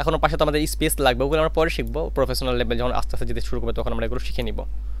 এখনও পাশে তো আমাদের স্পেস লাগবে, ওগুলো আমরা পরে শিখবো। প্রফেশনাল লেভেল যখন আস্তে আস্তে যেতে শুরু করবে তখন আমরা এগুলো শিখে নিব।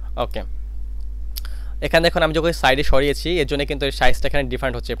 ওকে, এখানে দেখুন আমি যখন সাইডে সরিয়েছি এর জন্য কিন্তু সাইজটা এখানে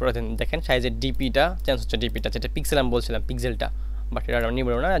ডিফারেন্ট হচ্ছে। দেখেন সাইজের ডিপিটা চেঞ্জ হচ্ছে, ডিপিটা যেটা পিক্সেল আমি বলছিলাম, পিক্সেলটা, বাট এটা আমরা নিব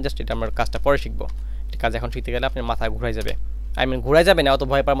না, জাস্ট এটা আমরা কাজটা পরে শিখবো। এটা কাজ এখন শিখতে গেলে আপনার মাথা ঘুরাই যাবে, আই মিন ঘুরাই যাবে না, অত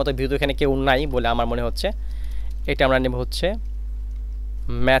ভয় পাওয়ার মতো ভিডিও এখানে কেউ নাই বলে আমার মনে হচ্ছে। এটা আমরা নেব হচ্ছে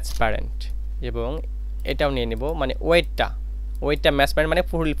ম্যাচ প্যারেন্ট, এবং এটাও নিয়ে নেব, মানে ওয়েটটা ম্যাচ প্যারেন্ট মানে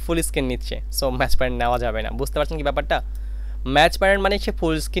ফুল স্ক্রিন নিচ্ছে, সো ম্যাচ প্যারেন্ট নেওয়া যাবে না। বুঝতে পারছেন কি ব্যাপারটা? ম্যাচ প্যারেন্ট মানে সে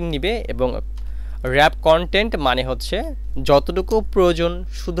ফুল স্ক্রিন নিবে, এবং র্যাপ কন্টেন্ট মানে হচ্ছে যতটুকু প্রয়োজন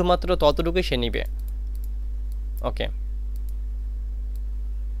শুধুমাত্র ততটুকুই সে নিবে। ওকে,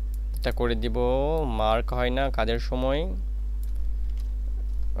 এটা করে দিব, মার্ক হয় না কাজের সময়,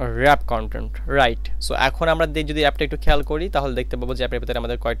 র্যাপ কন্টেন্ট, রাইট? সো এখন আমরা যদি অ্যাপটা একটু খেয়াল করি তাহলে দেখতে পাবো যে অ্যাপের ভিতরে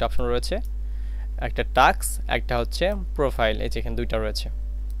আমাদের কয়টা অপশন রয়েছে, একটা টাস্ক, একটা হচ্ছে প্রোফাইল, এই যে এখানে দুইটা রয়েছে,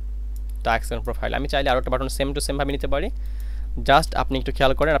 টাস্ক এবং প্রোফাইল। আমি চাইলে আরও একটা বাটন সেম টু সেম ভাবে নিতে পারি, জাস্ট আপনি একটু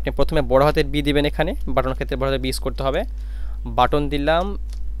খেয়াল করেন। আপনি প্রথমে বড় হাতের বি দিবেন, এখানে বাটনের ক্ষেত্রে বড় হাতের বি ইউজ করতে হবে। বাটন দিলাম,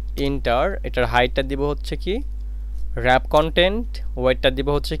 ইন্টার, এটার হাইটটা দিব হচ্ছে কি র্যাপ কন্টেন্ট, ওয়েটটা দিব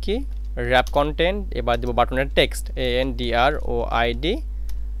হচ্ছে কি র্যাপ কন্টেন্ট। এবার দিব বাটনের টেক্সট, ANDROID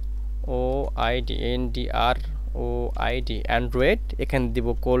অ্যান্ড্রয়েড, এখানে দিব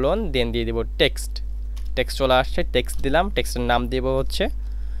কোলন, দেন দিয়ে দিব টেক্সট চলে আসছে, টেক্সট দিলাম, টেক্সটের নাম দিব হচ্ছে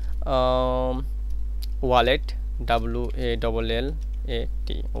ওয়ালেট, WALLAT,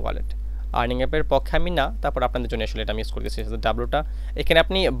 ওয়ালেট। আর্নিং অ্যাপের পক্ষে আমি না, তারপর আপনাদের জন্য আসলে এটা আমি ইউজ করতেছি ডাব্লুটা। এখানে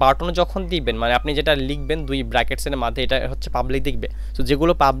আপনি বাটন যখন দিবেন, মানে আপনি যেটা লিখবেন দুই ব্র্যাকেটসের মাঝে, এটা হচ্ছে পাবলিক দেখবে। তো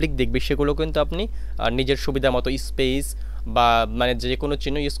যেগুলো পাবলিক দেখবে সেগুলো কিন্তু আপনি নিজের সুবিধা মতো স্পেস বা মানে যে কোনো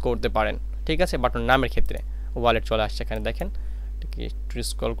চিহ্ন ইউজ করতে পারেন, ঠিক আছে? বাটন নামের ক্ষেত্রে ওয়ালেট চলে আসছে এখানে, দেখেন একটু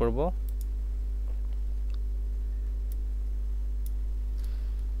স্ক্রল করব,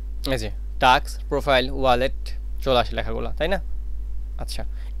 এই যে টাস্ক, প্রোফাইল, ওয়ালেট চলে আসে লেখাগুলো, তাই না? আচ্ছা,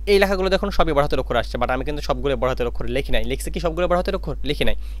 এই লেখাগুলো দেখুন সবই বড় হাতের অক্ষর আসছে, বাট আমি কিন্তু সবগুলো বড় হাতের অক্ষর লিখি নাই। লিখছি কি সবগুলো বড় হাতের অক্ষর? লিখি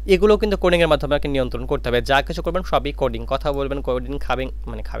নাই। এগুলো কিন্তু কোডিংয়ের মাধ্যমে আপনাকে নিয়ন্ত্রণ করতে হবে। যা কিছু করবেন সবই কোডিং, কথা বলবেন কোডিং,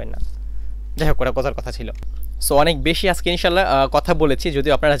 খাবেন না, যাই হোক ওটা কথার কথা ছিল। সো অনেক বেশি আজকে ইনশাল্লাহ কথা বলেছি,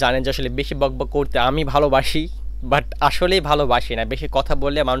 যদিও আপনারা জানেন যে আসলে বেশি বকবক করতে আমি ভালোবাসি, বাট আসলেই ভালোবাসি না। বেশি কথা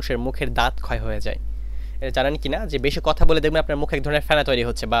বললে মানুষের মুখের দাঁত ক্ষয় হয়ে যায়। এটা জানেন কি না যে বেশি কথা বলে দেখবেন আপনার মুখে এক ধরনের ফেনা তৈরি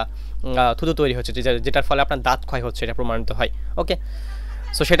হচ্ছে বা থুতু তৈরি হচ্ছে, যেটার ফলে আপনার দাঁত ক্ষয় হচ্ছে, এটা প্রমাণিত হয়। ওকে,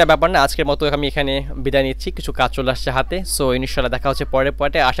 সো সেটা ব্যাপার না, আজকের মতো আমি এখানে বিদায় নিচ্ছি, কিছু কাজ চলে আসছে হাতে। সো ইনশাল্লাহ দেখা হচ্ছে পরের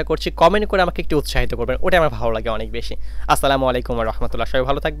পার্টে। আশা করছি কমেন্ট করে আমাকে একটু উৎসাহিত করবেন, ওটা আমার ভালো লাগে অনেক বেশি। আসসালামু আলাইকুম ওয়া রাহমাতুল্লাহ, সবাই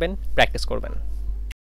ভালো থাকবেন, প্র্যাকটিস করবেন।